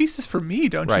saying, this feast is for me.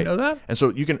 Don't you know that? And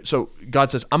so God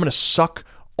says, I'm going to suck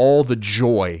all the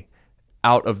joy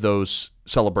out of those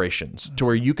celebrations to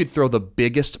where you could throw the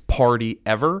biggest party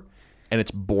ever and it's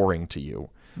boring to you.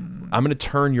 I'm going to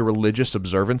turn your religious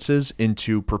observances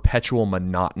into perpetual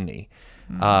monotony.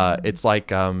 It's like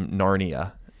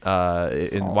Narnia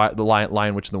in the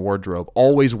Lion, Witch, and the Wardrobe.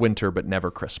 Always winter, but never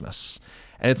Christmas.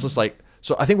 And it's just like,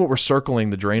 so I think what we're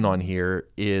circling the drain on here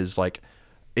is like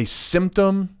a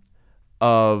symptom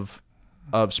of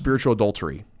spiritual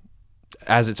adultery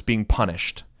as it's being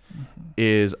punished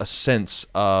is a sense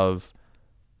of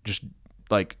just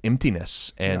like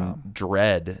emptiness and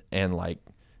dread and like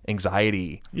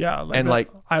anxiety. Yeah. And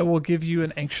I will give you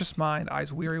an anxious mind,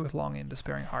 eyes weary with longing,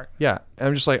 despairing heart. Yeah. And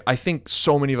I'm just like, I think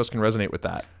so many of us can resonate with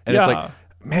that. And it's like,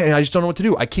 man, I just don't know what to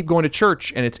do. I keep going to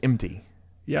church and it's empty.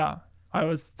 Yeah. I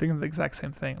was thinking the exact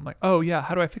same thing. I'm like, oh yeah,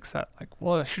 how do I fix that? Like,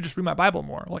 well, I should just read my Bible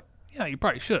more. I'm like, yeah, you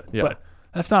probably should. Yeah. But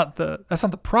that's not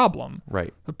the problem.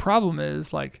 Right. The problem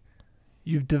is like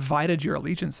you've divided your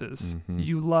allegiances.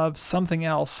 You love something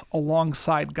else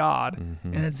alongside God,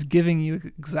 and it's giving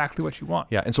you exactly what you want.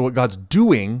 Yeah. And so what God's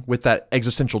doing with that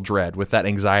existential dread, with that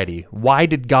anxiety, why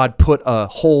did God put a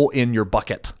hole in your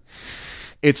bucket?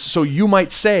 It's so you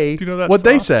might say Do you know that what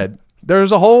they song? said.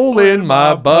 There's a hole in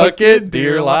my bucket,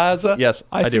 dear Liza. Yes,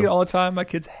 I I sing do. it all the time. My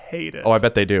kids hate it. Oh, I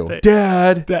bet they do. They-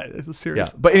 Dad. That is serious.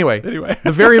 Yeah. But anyway,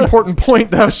 the very important point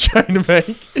that I was trying to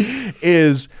make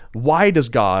is, why does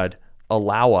God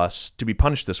allow us to be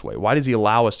punished this way? Why does he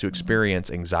allow us to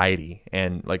experience anxiety?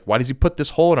 And like, why does he put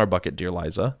this hole in our bucket, dear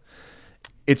Liza?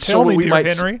 It's Tell so me, we dear might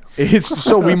Henry. it's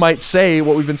so we might say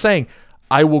what we've been saying.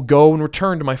 I will go and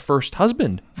return to my first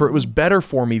husband, for it was better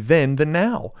for me then than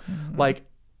now. Like,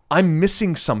 I'm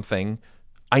missing something.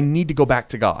 I need to go back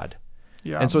to God.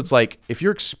 Yeah. And so it's like, if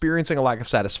you're experiencing a lack of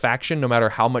satisfaction, no matter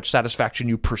how much satisfaction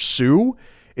you pursue,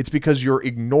 it's because you're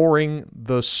ignoring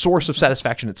the source of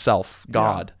satisfaction itself,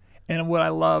 God. Yeah. And what I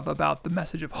love about the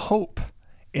message of hope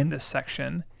in this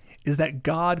section is that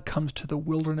God comes to the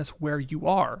wilderness where you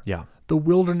are. Yeah. The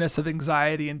wilderness of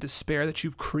anxiety and despair that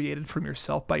you've created from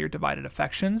yourself by your divided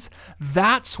affections.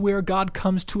 That's where God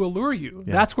comes to allure you.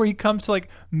 Yeah. That's where he comes to like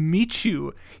meet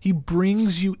you. He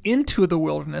brings you into the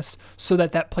wilderness so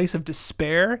that that place of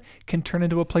despair can turn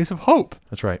into a place of hope.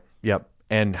 That's right. Yep.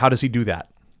 And how does he do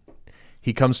that?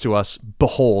 He comes to us,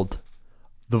 behold,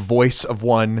 the voice of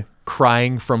one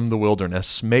crying from the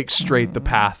wilderness, make straight the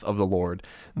path of the Lord.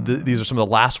 These are some of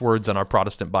the last words in our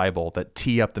Protestant Bible that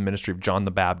tee up the ministry of John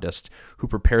the Baptist, who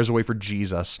prepares a way for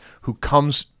Jesus, who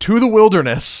comes to the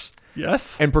wilderness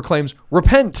Yes. and proclaims,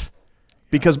 repent,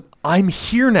 because I'm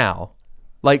here now.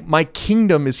 Like, my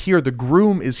kingdom is here. The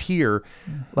groom is here.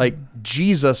 Like,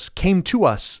 Jesus came to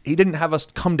us. He didn't have us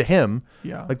come to him.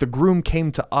 Yeah. Like, the groom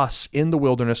came to us in the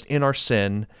wilderness, in our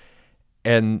sin,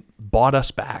 and bought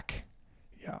us back.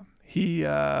 Yeah. He,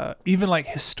 even like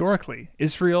historically,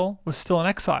 Israel was still in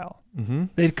exile. Mm-hmm.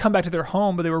 They'd come back to their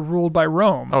home, but they were ruled by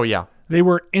Rome. Oh, yeah. They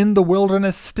were in the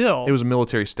wilderness still. It was a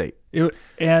military state.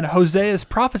 And Hosea's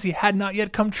prophecy had not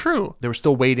yet come true. They were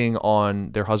still waiting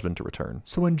on their husband to return.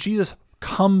 So when Jesus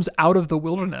comes out of the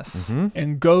wilderness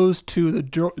and goes to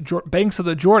the banks of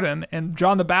the Jordan, and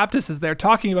John the Baptist is there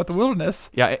talking about the wilderness.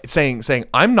 Yeah, saying,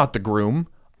 I'm not the groom.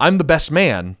 I'm the best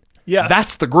man. Yes.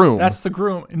 That's the groom. That's the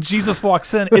groom. And Jesus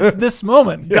walks in. It's this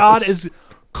moment. Yes. God is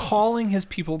calling his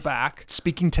people back.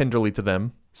 Speaking tenderly to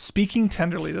them. Speaking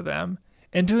tenderly to them.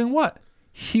 And doing what?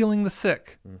 Healing the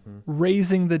sick.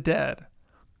 Raising the dead.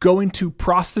 Going to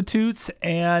prostitutes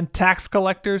and tax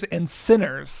collectors and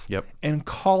sinners. Yep. And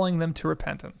calling them to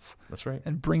repentance. That's right.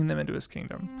 And bringing them into his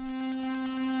kingdom.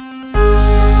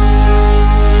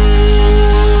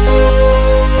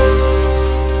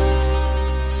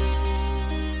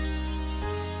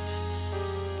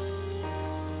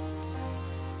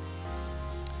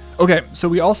 Okay, so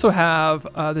we also have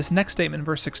this next statement in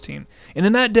verse 16. And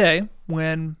in that day,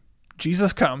 when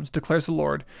Jesus comes, declares the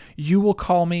Lord, you will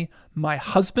call me my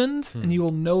husband, and you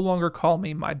will no longer call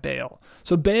me my Baal.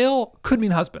 So Baal could mean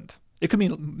husband. It could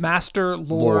mean master,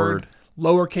 Lord.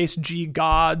 Lowercase g,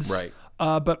 gods. Right.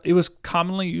 But it was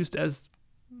commonly used as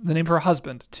the name for a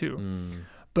husband, too.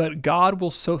 But God will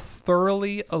so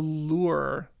thoroughly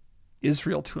allure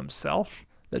Israel to himself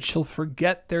that she'll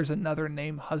forget there's another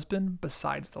name husband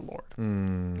besides the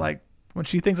Lord. Like, when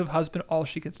she thinks of husband, all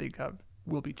she can think of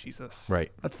will be Jesus.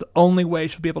 Right. That's the only way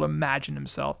she'll be able to imagine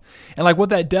himself. And like what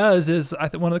that does is, I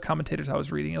think one of the commentators I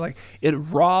was reading, like, it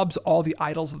robs all the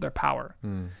idols of their power.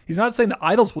 He's not saying the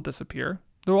idols will disappear.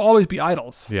 There will always be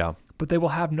idols. Yeah. But they will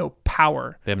have no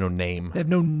power. They have no name. They have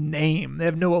no name. They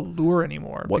have no allure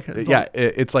anymore.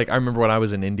 It's like, I remember when I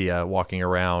was in India walking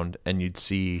around and you'd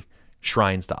see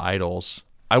shrines to idols.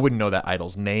 I wouldn't know that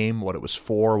idol's name, what it was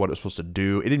for, what it was supposed to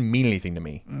do. It didn't mean anything to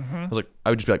me. I was like, I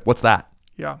would just be like, what's that?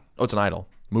 Yeah. Oh, it's an idol.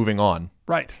 Moving on.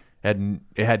 Right. It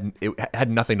had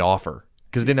nothing to offer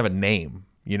because it didn't have a name.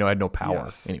 It had no power.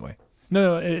 Yes. Anyway.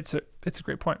 No, it's a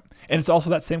great point. And it's also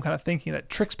that same kind of thinking that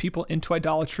tricks people into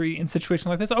idolatry in situations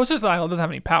like this. Oh, it's just an idol. It doesn't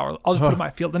have any power. I'll just put it in my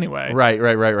field anyway. Right.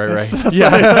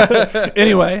 Yeah.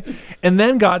 Anyway, and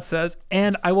then God says,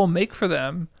 and I will make for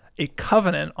them a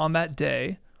covenant on that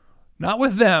day, not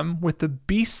with them, with the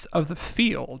beasts of the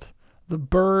field, the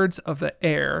birds of the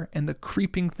air, and the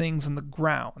creeping things on the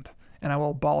ground. And I will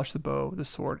abolish the bow, the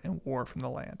sword, and war from the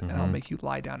land. And I'll make you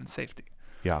lie down in safety.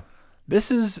 Yeah.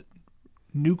 This is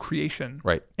new creation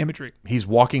imagery. He's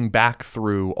walking back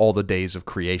through all the days of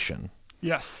creation.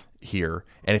 Yes. Here.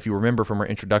 And if you remember from our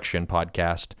introduction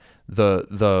podcast,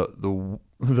 the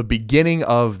beginning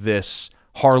of this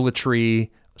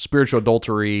harlotry, spiritual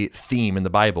adultery theme in the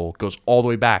Bible goes all the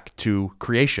way back to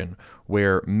creation,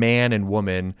 where man and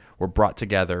woman were brought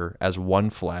together as one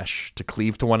flesh to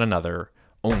cleave to one another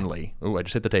only. Oh, I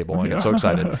just hit the table. I got so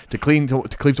excited. To cleave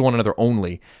to one another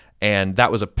only. And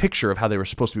that was a picture of how they were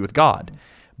supposed to be with God.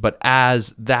 But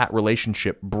as that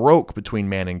relationship broke between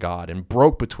man and God and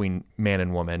broke between man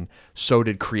and woman, so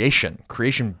did creation.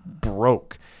 Creation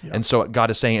broke. Yep. And so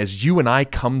God is saying, as you and I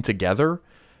come together,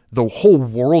 the whole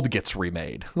world gets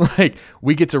remade. Like,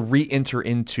 we get to re-enter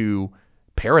into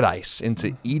paradise,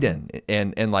 into Eden.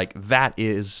 And like,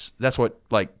 that's what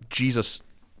like Jesus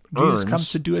earns. comes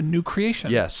to do a new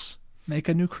creation. Yes. Make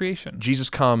a new creation. Jesus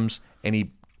comes and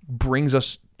he brings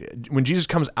us, when Jesus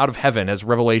comes out of heaven, as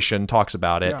Revelation talks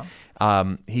about it,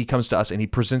 he comes to us and he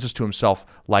presents us to himself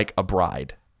like a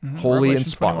bride, holy Revelation and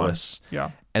spotless. 21.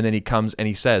 Yeah. And then he comes and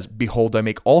he says, behold, I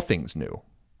make all things new.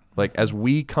 Like, as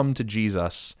we come to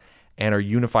Jesus and are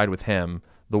unified with him,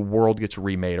 the world gets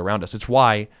remade around us. It's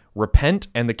why repent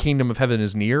and the kingdom of heaven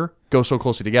is near go so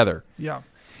closely together. Yeah.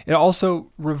 It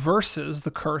also reverses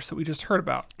the curse that we just heard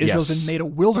about. Israel's been made a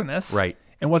wilderness. Right.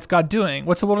 And what's God doing?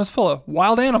 What's the wilderness full of?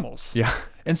 Wild animals. Yeah.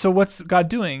 And so what's God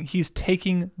doing? He's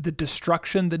taking the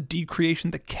destruction, the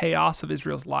decreation, the chaos of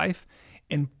Israel's life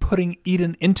and putting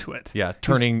Eden into it. Yeah.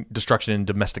 Turning destruction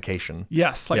into domestication.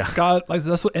 Yes, like God, like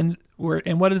that's what, and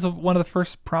what is one of the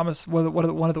first promise? One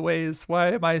of the ways?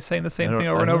 Why am I saying the same thing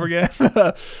over and over again?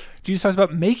 Jesus talks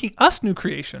about making us new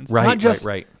creations, not just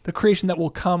the creation that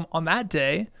will come on that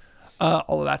day.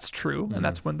 Although that's true, and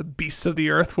that's when the beasts of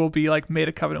the earth will be like made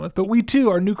a covenant with. But we too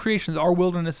are new creations. Our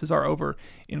wildernesses are over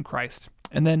in Christ.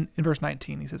 And then in verse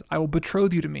 19, he says, I will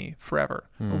betroth you to me forever.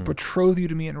 I will betroth you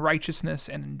to me in righteousness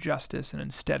and in justice and in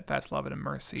steadfast love and in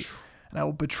mercy. And I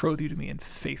will betroth you to me in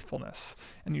faithfulness,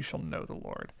 and you shall know the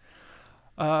Lord.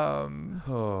 I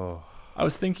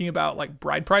was thinking about like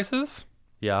bride prices.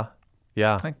 Yeah.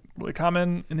 Yeah. Like really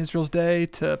common in Israel's day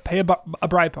to pay a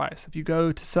bride price. If you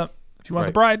go to if you want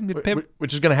the bride, you pay.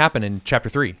 Which is going to happen in chapter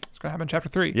 3. It's going to happen in chapter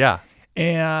 3. Yeah.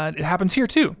 And it happens here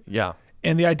too. Yeah.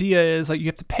 And the idea is like you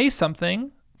have to pay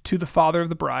something to the father of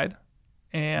the bride,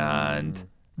 and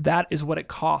that is what it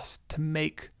costs to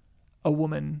make a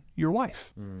woman your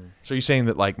wife. So you're saying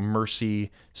that like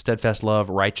mercy, steadfast love,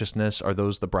 righteousness, are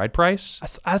those the bride price?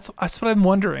 That's what I'm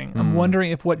wondering. I'm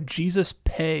wondering if what Jesus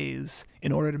pays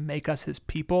in order to make us his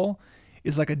people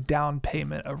is like a down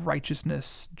payment of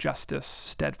righteousness, justice,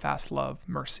 steadfast love,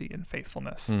 mercy, and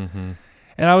faithfulness. And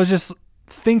I was just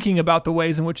thinking about the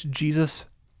ways in which Jesus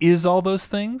is all those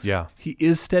things. Yeah. He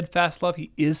is steadfast love,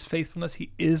 he is faithfulness,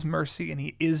 he is mercy, and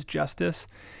he is justice.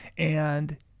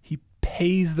 And he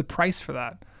pays the price for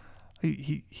that.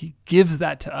 He gives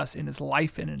that to us in his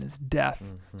life and in his death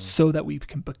so that we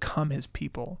can become his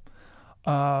people.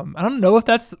 I don't know if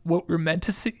that's what we're meant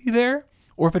to see there,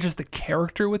 or if it's just the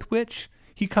character with which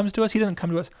he comes to us. He doesn't come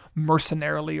to us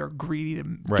mercenarily or greedy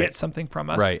to get something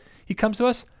from us. Right. He comes to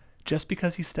us just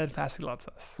because he steadfastly loves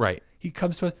us. Right. He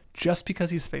comes to us just because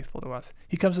he's faithful to us.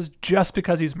 He comes to us just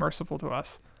because he's merciful to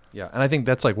us. Yeah. And I think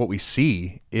that's like what we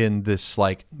see in this,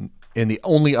 like in the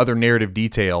only other narrative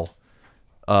detail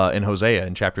in Hosea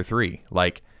in chapter 3.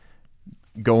 Like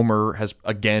Gomer has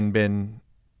again been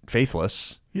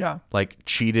faithless. Yeah. Like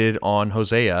cheated on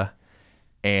Hosea,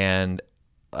 and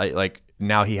like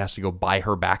now he has to go buy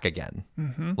her back again.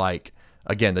 Like,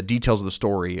 again, the details of the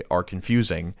story are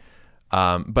confusing,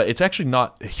 but it's actually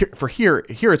not here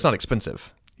it's not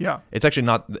expensive. Yeah. It's actually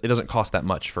not, it doesn't cost that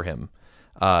much for him.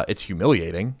 It's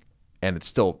humiliating and it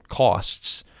still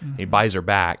costs. He buys her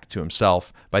back to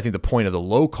himself. But I think the point of the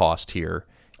low cost here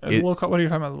What are you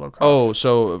talking about, the low cost? Oh,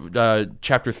 so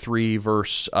chapter 3,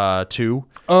 verse 2.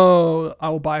 Oh, I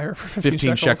will buy her for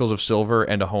 15 shekels of silver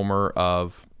and a homer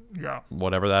of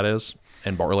whatever that is,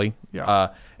 and barley.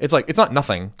 Yeah. It's like, it's not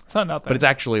nothing. It's not nothing. But it's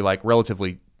actually like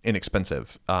relatively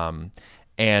inexpensive.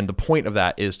 And the point of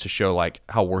that is to show like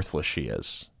how worthless she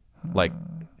is. Like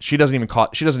she doesn't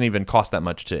even cost that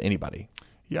much to anybody.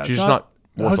 Yeah. She's just not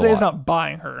worth Hosea's a lot. not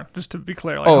buying her, just to be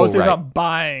clear. Like Hosea's not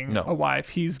buying No. a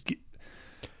wife.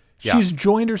 She's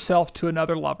joined herself to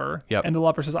another lover, and the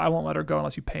lover says, I won't let her go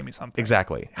unless you pay me something.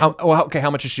 Exactly. How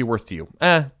much is she worth to you?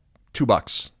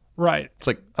 $2. Right. It's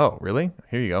like, oh, really?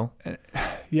 Here you go.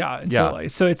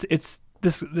 So it's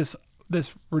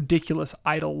this ridiculous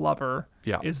idol lover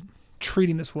is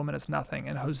treating this woman as nothing,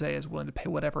 and Hosea is willing to pay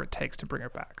whatever it takes to bring her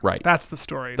back. Right. That's the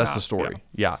story. That's the story.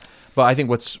 Yeah. But I think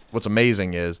what's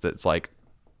amazing is that it's like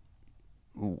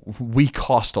we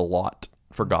cost a lot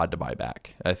for God to buy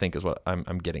back, I think is what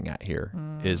I'm getting at here.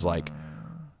 Is like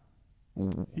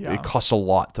it costs a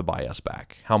lot to buy us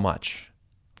back. How much?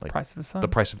 Like price of his son. The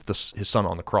price of his son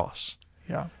on the cross.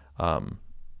 Yeah.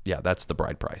 That's the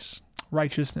bride price.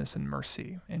 Righteousness and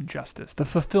mercy and justice. The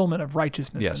fulfillment of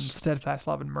righteousness and steadfast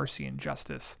love and mercy and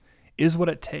justice is what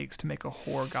it takes to make a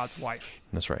whore God's wife.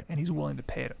 That's right. And he's willing to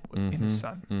pay it in his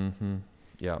son.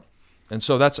 Yeah. And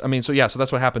so that's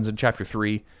what happens in chapter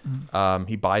 3.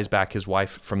 He buys back his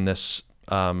wife from this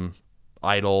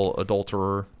idol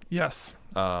adulterer. Yes.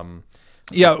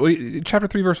 Chapter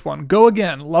 3, verse 1. Go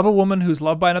again, love a woman who's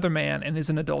loved by another man and is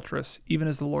an adulteress, even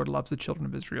as the Lord loves the children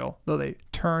of Israel, though they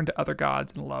turn to other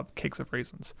gods and love cakes of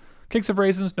raisins. Cakes of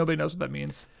raisins, nobody knows what that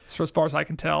means, so as far as I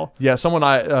can tell. Yeah,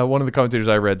 one of the commentators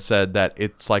I read said that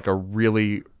it's like a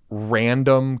really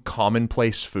random,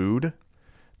 commonplace food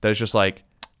that is just like,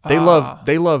 they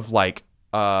love like,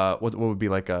 what would be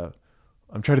like I'm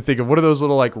trying to think of, what are those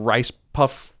little like rice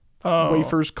puff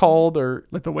wafers called, or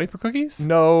like the wafer cookies?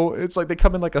 No, it's like they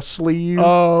come in like a sleeve.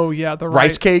 Oh yeah, the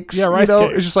rice cakes. Yeah, rice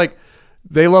cakes. It's just like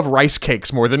they love rice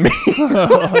cakes more than me.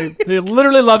 They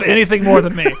literally love anything more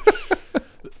than me.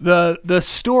 The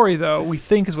story though, we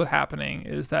think is what's happening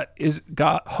is that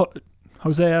Israel.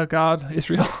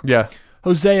 Yeah.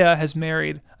 Hosea has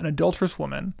married an adulterous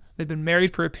woman. They've been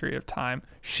married for a period of time.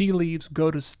 She leaves,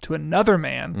 goes to another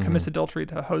man, commits adultery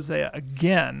to Hosea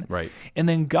again. Right. And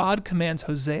then God commands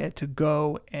Hosea to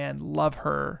go and love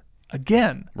her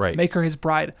again. Right. Make her his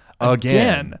bride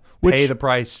again. Pay the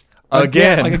price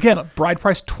again. Again, bride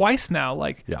price twice now.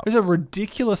 Yeah. There's a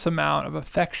ridiculous amount of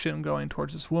affection going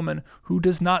towards this woman who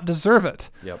does not deserve it.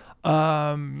 Yep.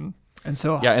 And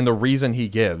the reason he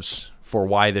gives for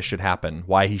why this should happen,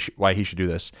 why he should do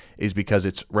this, is because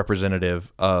it's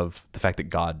representative of the fact that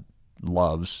God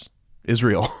loves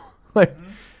Israel. What?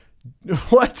 It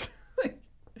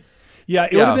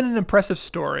would have been an impressive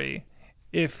story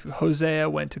if Hosea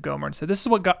went to Gomer and said, "This is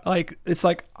what God like." It's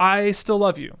like, I still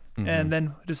love you, and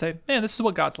then to say, "Man, this is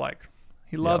what God's like.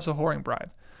 He loves a whoring bride."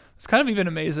 It's kind of even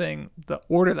amazing the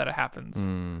order that it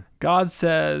happens. God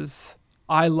says,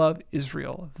 "I love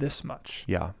Israel this much."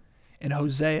 Yeah. And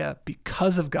Hosea,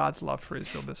 because of God's love for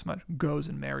Israel this much, goes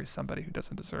and marries somebody who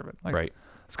doesn't deserve it. Right.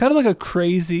 It's kind of like a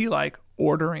crazy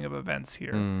ordering of events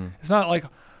here. It's not like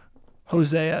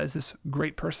Hosea is this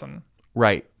great person,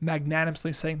 right,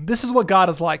 magnanimously saying, "This is what God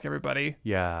is like, everybody."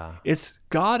 Yeah. It's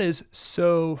God is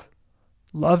so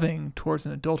loving towards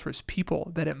an adulterous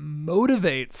people that it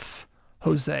motivates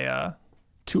Hosea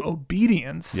to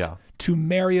obedience, to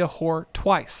marry a whore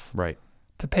twice, right,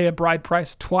 to pay a bride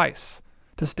price twice,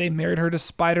 to stay married to her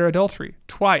despite her adultery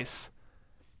twice.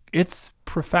 It's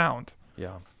profound.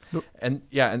 Yeah.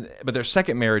 But their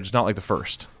second marriage is not like the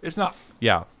first. It's not.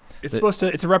 Yeah. It's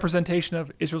it's a representation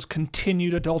of Israel's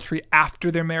continued adultery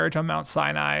after their marriage on Mount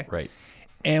Sinai. Right.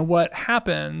 And what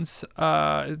happens,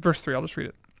 verse 3, I'll just read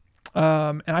it.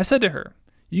 And I said to her,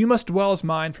 "You must dwell as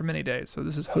mine for many days." So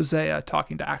this is Hosea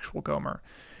talking to actual Gomer.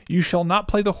 "You shall not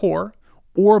play the whore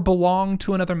or belong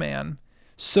to another man.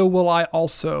 So will I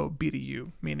also be to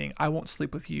you," meaning I won't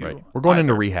sleep with you. Right. We're going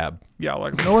into rehab. Yeah,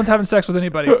 no one's having sex with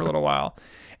anybody for a little while.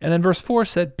 And then verse 4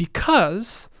 said,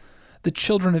 "Because the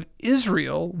children of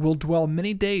Israel will dwell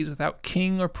many days without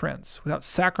king or prince, without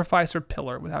sacrifice or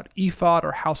pillar, without ephod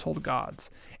or household gods.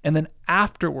 And then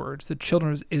afterwards the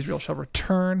children of Israel shall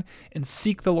return and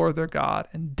seek the Lord their God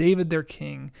and David their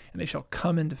king, and they shall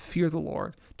come in to fear the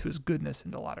Lord, to his goodness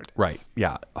in the latter days." Right.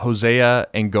 Yeah. Hosea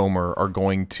and Gomer are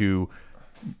going to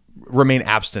remain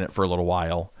abstinent for a little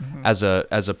while as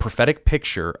a prophetic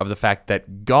picture of the fact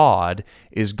that God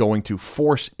is going to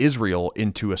force Israel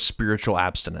into a spiritual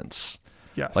abstinence.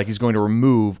 Yes. Like he's going to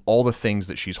remove all the things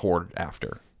that she's hoarded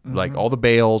after. Like all the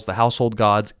Baals, the household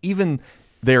gods, even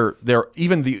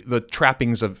the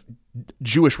trappings of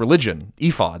Jewish religion,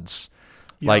 ephods.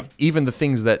 Yeah. Like even the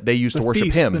things that they used to worship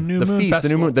feast, him. the new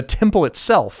moon, the temple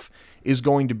itself is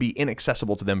going to be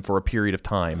inaccessible to them for a period of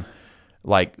time.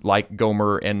 Like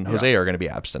Gomer and Hosea are going to be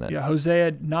abstinent. Yeah,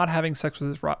 Hosea not having sex with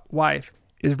his wife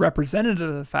is representative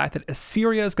of the fact that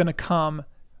Assyria is going to come,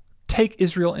 take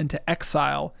Israel into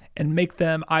exile, and make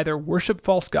them either worship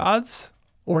false gods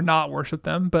or not worship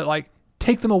them, but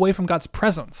take them away from God's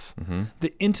presence.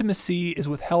 The intimacy is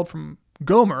withheld from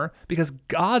Gomer because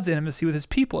God's intimacy with his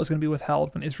people is going to be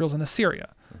withheld when Israel's in Assyria.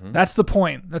 That's the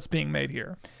point that's being made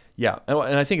here. Yeah,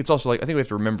 and I think it's also I think we have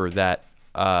to remember that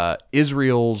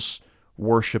Israel's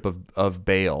worship of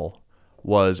Baal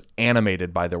was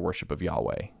animated by their worship of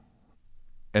Yahweh.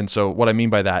 And so what I mean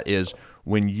by that is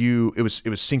it was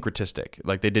syncretistic.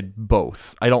 Like they did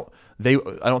both. I don't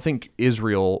think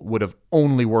Israel would have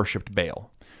only worshipped Baal.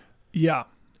 Yeah.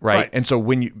 Right? And so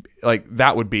when you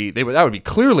that would be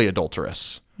clearly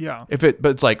adulterous. Yeah. But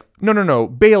it's like no,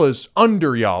 Baal is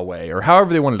under Yahweh, or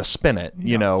however they wanted to spin it,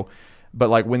 you know.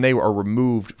 But when they are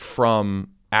removed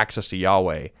from access to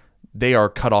Yahweh, they are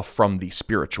cut off from the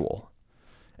spiritual.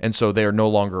 And so they are no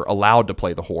longer allowed to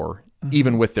play the whore,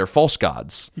 even with their false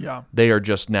gods. Yeah. They are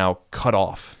just now cut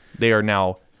off. They are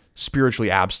now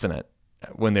spiritually abstinent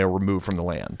when they're removed from the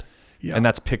land. Yeah. And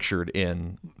that's pictured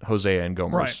in Hosea and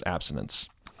Gomer's Right. abstinence.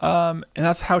 And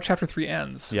that's how chapter 3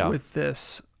 ends, Yeah. with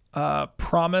this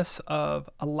promise of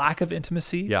a lack of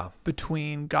intimacy Yeah.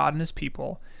 between God and his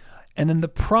people, and then the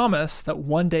promise that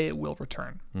one day it will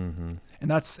return. Mm-hmm.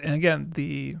 And again,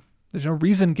 there's no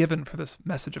reason given for this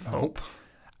message of hope.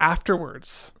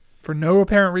 Afterwards, for no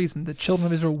apparent reason, the children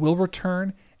of Israel will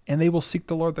return, and they will seek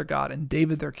the Lord their God and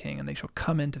David their king, and they shall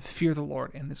come in to fear the Lord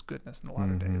and his goodness in the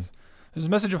latter days. There's a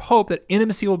message of hope that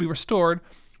intimacy will be restored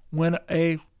when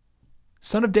a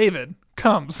son of David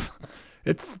comes.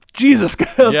 It's Jesus.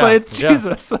 It's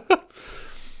Jesus.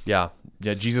 Yeah.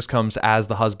 Jesus comes as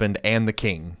the husband and the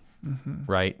king,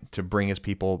 right? To bring his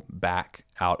people back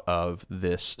out of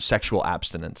this sexual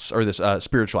abstinence, or this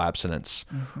spiritual abstinence,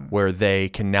 where they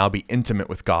can now be intimate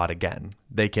with God again.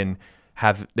 They can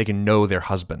know their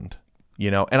husband,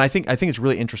 And I think it's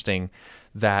really interesting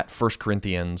that 1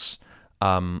 Corinthians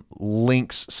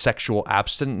links sexual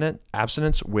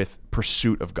abstinence with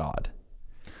pursuit of God.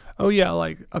 Oh yeah,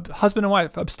 like a husband and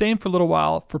wife abstain for a little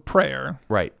while for prayer.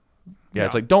 Right. Yeah, Yeah.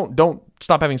 it's like don't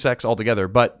stop having sex altogether,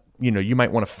 but you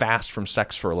might want to fast from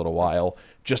sex for a little while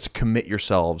just to commit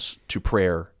yourselves to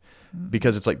prayer,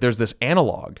 because it's like there's this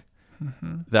analog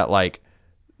that like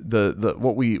the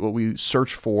what we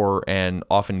search for and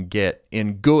often get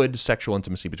in good sexual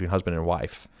intimacy between husband and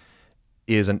wife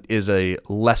is a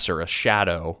lesser, a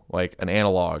shadow, like an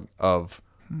analog of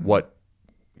what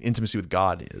intimacy with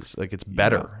God is. Like it's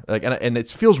better. Like and it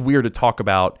feels weird to talk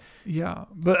about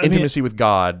but intimacy with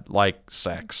God like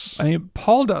sex. I mean,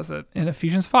 Paul does it in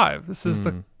Ephesians 5. This is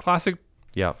the classic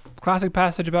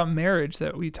passage about marriage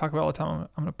that we talk about all the time.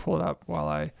 I'm going to pull it up while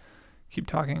I keep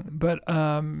talking. But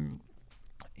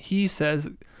he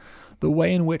says the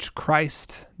way in which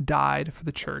Christ died for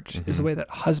the church is the way that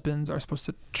husbands are supposed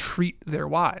to treat their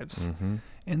wives.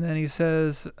 And then he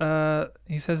says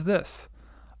this,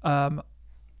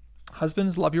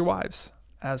 husbands, love your wives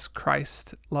as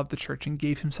Christ loved the church and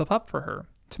gave himself up for her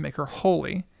to make her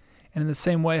holy. And in the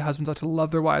same way, husbands ought to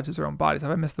love their wives as their own bodies.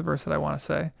 Have I missed the verse that I want to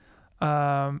say?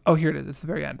 Here it is. It's the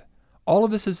very end. All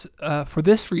of this is for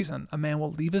this reason, a man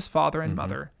will leave his father and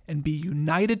mother and be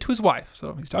united to his wife.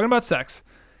 So he's talking about sex,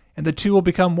 and the two will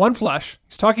become one flesh.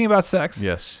 He's talking about sex.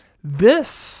 Yes.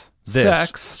 This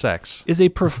sex is a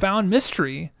profound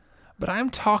mystery, but I'm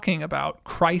talking about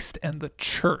Christ and the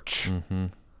church,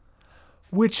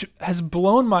 which has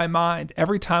blown my mind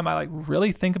every time I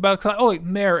really think about it. 'Cause like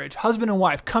marriage, husband and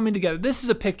wife coming together. This is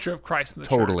a picture of Christ and the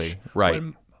church. Totally, right.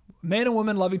 When man and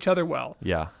woman love each other well.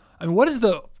 Yeah. I mean, what is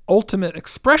the ultimate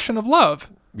expression of love?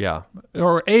 Yeah.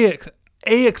 Or a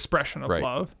expression of Right.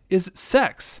 love is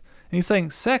sex. And he's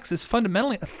saying sex is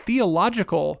fundamentally a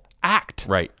theological act,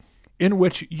 Right. in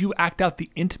which you act out the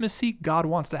intimacy God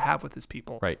wants to have with his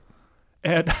people. Right.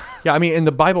 And Yeah, I mean, and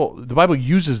the Bible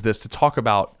uses this to talk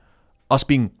about us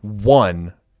being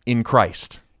one in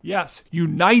Christ. yes,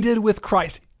 united with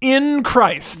Christ, in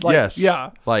Christ. Yes.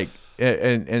 Yeah. Like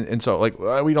and so like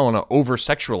we don't want to over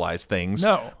sexualize things.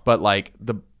 No. But like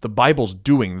the Bible's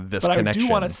doing this But connection. I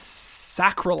do want to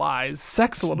sacralize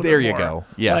sex a little There bit you more. go.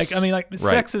 Yes. Like,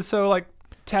 sex is so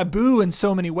taboo in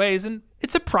so many ways, and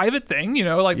it's a private thing,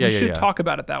 we should talk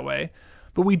about it that way.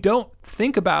 But we don't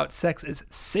think about sex as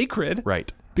sacred.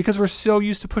 Right. Because we're so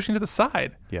used to pushing to the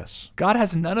side. Yes. God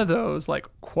has none of those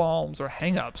qualms or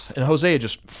hang-ups. And Hosea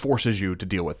just forces you to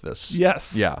deal with this.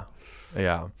 Yes. Yeah.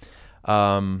 Yeah.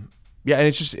 And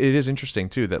it is interesting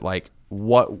too that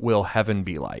what will heaven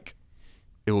be like?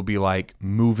 It will be like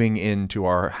moving into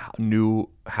our new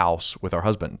house with our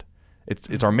husband.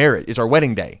 It's our marriage. It's our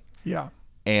wedding day. Yeah.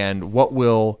 And what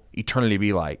will eternity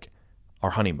be like? Our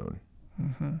honeymoon.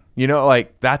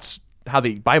 That's how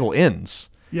the Bible ends.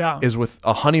 Yeah. Is with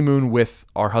a honeymoon with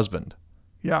our husband.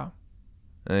 Yeah.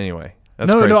 Anyway,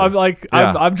 that's no, crazy.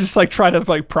 I'm just trying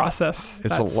to process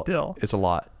that still. It's a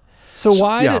lot. So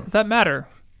why does that matter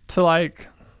to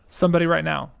somebody right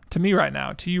now, to me right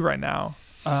now, to you right now?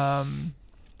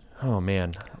 Oh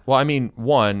man. Well, I mean,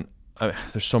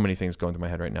 there's so many things going through my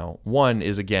head right now. One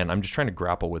is, again, I'm just trying to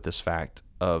grapple with this fact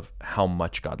of how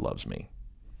much God loves me.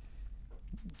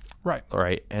 Right.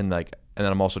 Right. And then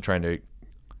I'm also trying to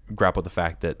grapple with the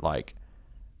fact that I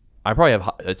probably have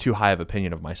a too high of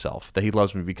opinion of myself, that he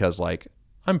loves me because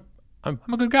I'm a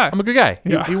good guy. I'm a good guy.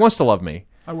 Yeah. He wants to love me.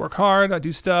 I work hard. I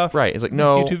do stuff. Right. He's like,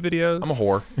 no, YouTube videos. I'm a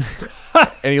whore.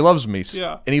 And he loves me.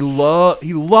 Yeah. And he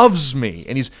loves me,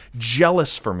 and he's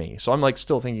jealous for me. So I'm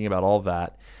still thinking about all of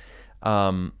that.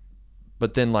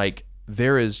 But then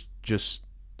there is just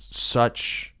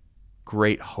such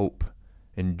great hope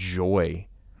and joy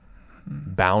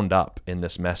bound up in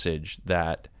this message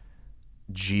that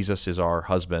Jesus is our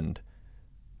husband,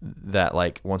 that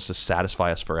like wants to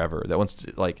satisfy us forever, that wants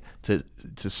to like to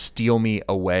steal me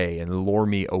away and lure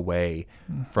me away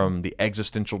from the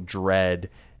existential dread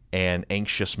and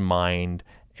anxious mind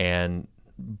and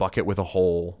bucket with a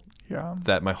hole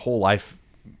that my whole life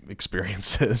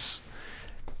experiences.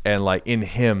 And like in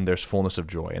him there's fullness of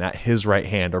joy, and at his right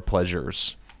hand are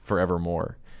pleasures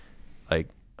forevermore. Like,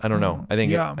 I don't know. I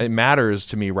think it matters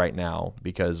to me right now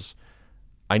because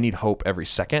I need hope every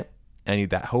second. I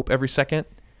need that hope every second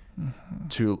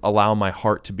to allow my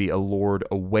heart to be allured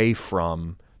away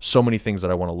from so many things that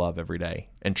I want to love every day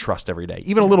and trust every day,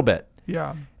 even a little bit.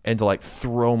 Yeah. And to like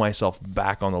throw myself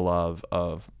back on the love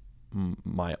of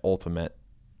my ultimate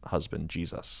husband,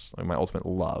 Jesus, like my ultimate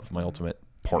love, my ultimate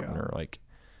partner. Like,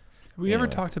 have we ever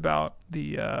talked about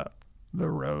the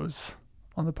rose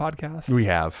on the podcast? We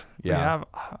have. Yeah. We have.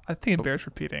 I think it bears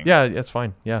repeating. Yeah, that's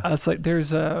fine. Yeah. It's like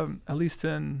there's at least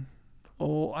in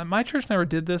my church never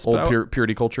did this. Old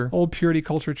purity culture. Old purity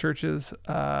culture churches.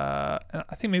 And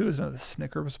I think maybe it was a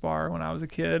Snickers bar when I was a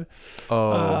kid.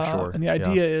 Oh, sure. And the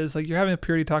idea is like you're having a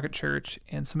purity talk at church,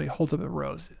 and somebody holds up a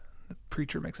rose. The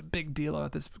preacher makes a big deal out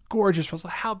of this gorgeous rose.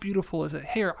 How beautiful is it?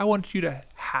 Here, I want you to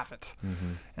have it.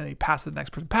 And he passes the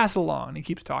next person, pass it along, and he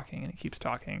keeps talking and he keeps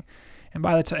talking. And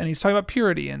by the time, and he's talking about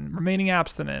purity and remaining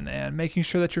abstinent and making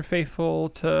sure that you're faithful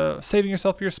to saving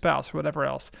yourself for your spouse or whatever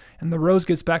else. And the rose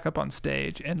gets back up on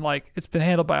stage, and like it's been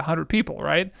handled by 100 people,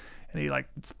 right? And he like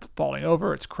it's falling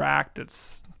over, it's cracked,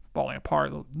 it's falling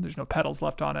apart. There's no petals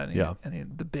left on it.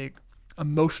 And the big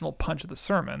emotional punch of the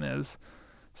sermon is,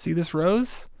 see this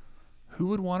rose? Who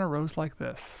would want a rose like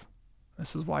this?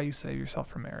 This is why you save yourself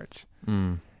for marriage.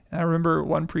 And I remember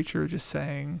one preacher just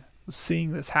seeing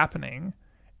this happening,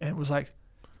 and was like,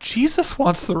 Jesus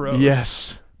wants the rose.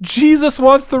 Yes. Jesus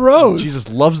wants the rose. Jesus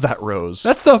loves that rose.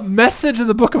 That's the message of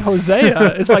the book of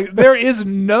Hosea. It's like there is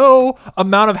no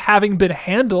amount of having been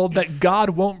handled that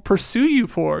God won't pursue you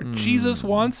for. Jesus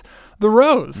wants the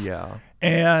rose. Yeah.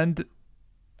 And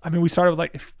I mean, we started with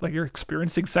like, if like you're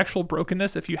experiencing sexual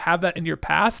brokenness, if you have that in your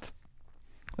past,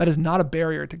 that is not a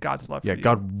barrier to God's love for you. Yeah,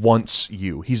 God wants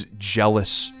you. He's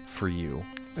jealous for you.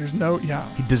 There's no,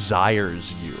 He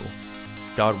desires you.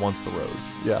 God wants the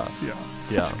rose. Yeah.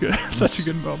 Such a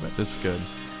good moment. It's good.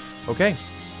 Okay.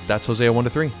 That's Hosea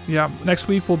 1-3. Yeah. Next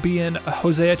week we'll be in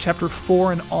Hosea chapter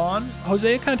 4 and on.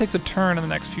 Hosea kind of takes a turn in the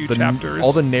next few chapters.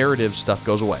 All the narrative stuff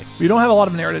goes away. We don't have a lot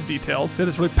of narrative details.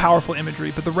 It's really powerful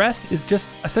imagery, but the rest is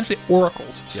just essentially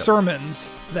oracles, sermons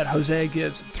that Hosea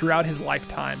gives throughout his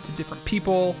lifetime to different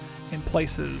people and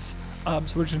places. So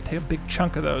we're just going to take a big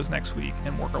chunk of those next week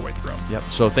and work our way through them. Yep.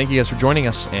 So thank you guys for joining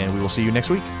us, and we will see you next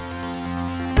week.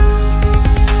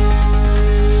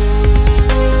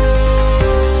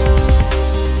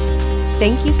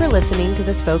 Thank you for listening to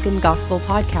the Spoken Gospel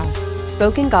Podcast.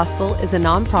 Spoken Gospel is a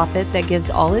nonprofit that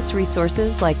gives all its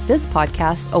resources, like this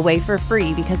podcast, away for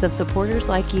free because of supporters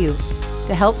like you.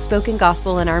 To help Spoken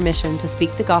Gospel in our mission to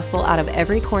speak the gospel out of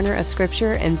every corner of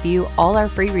Scripture and view all our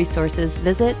free resources,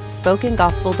 visit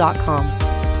spokengospel.com.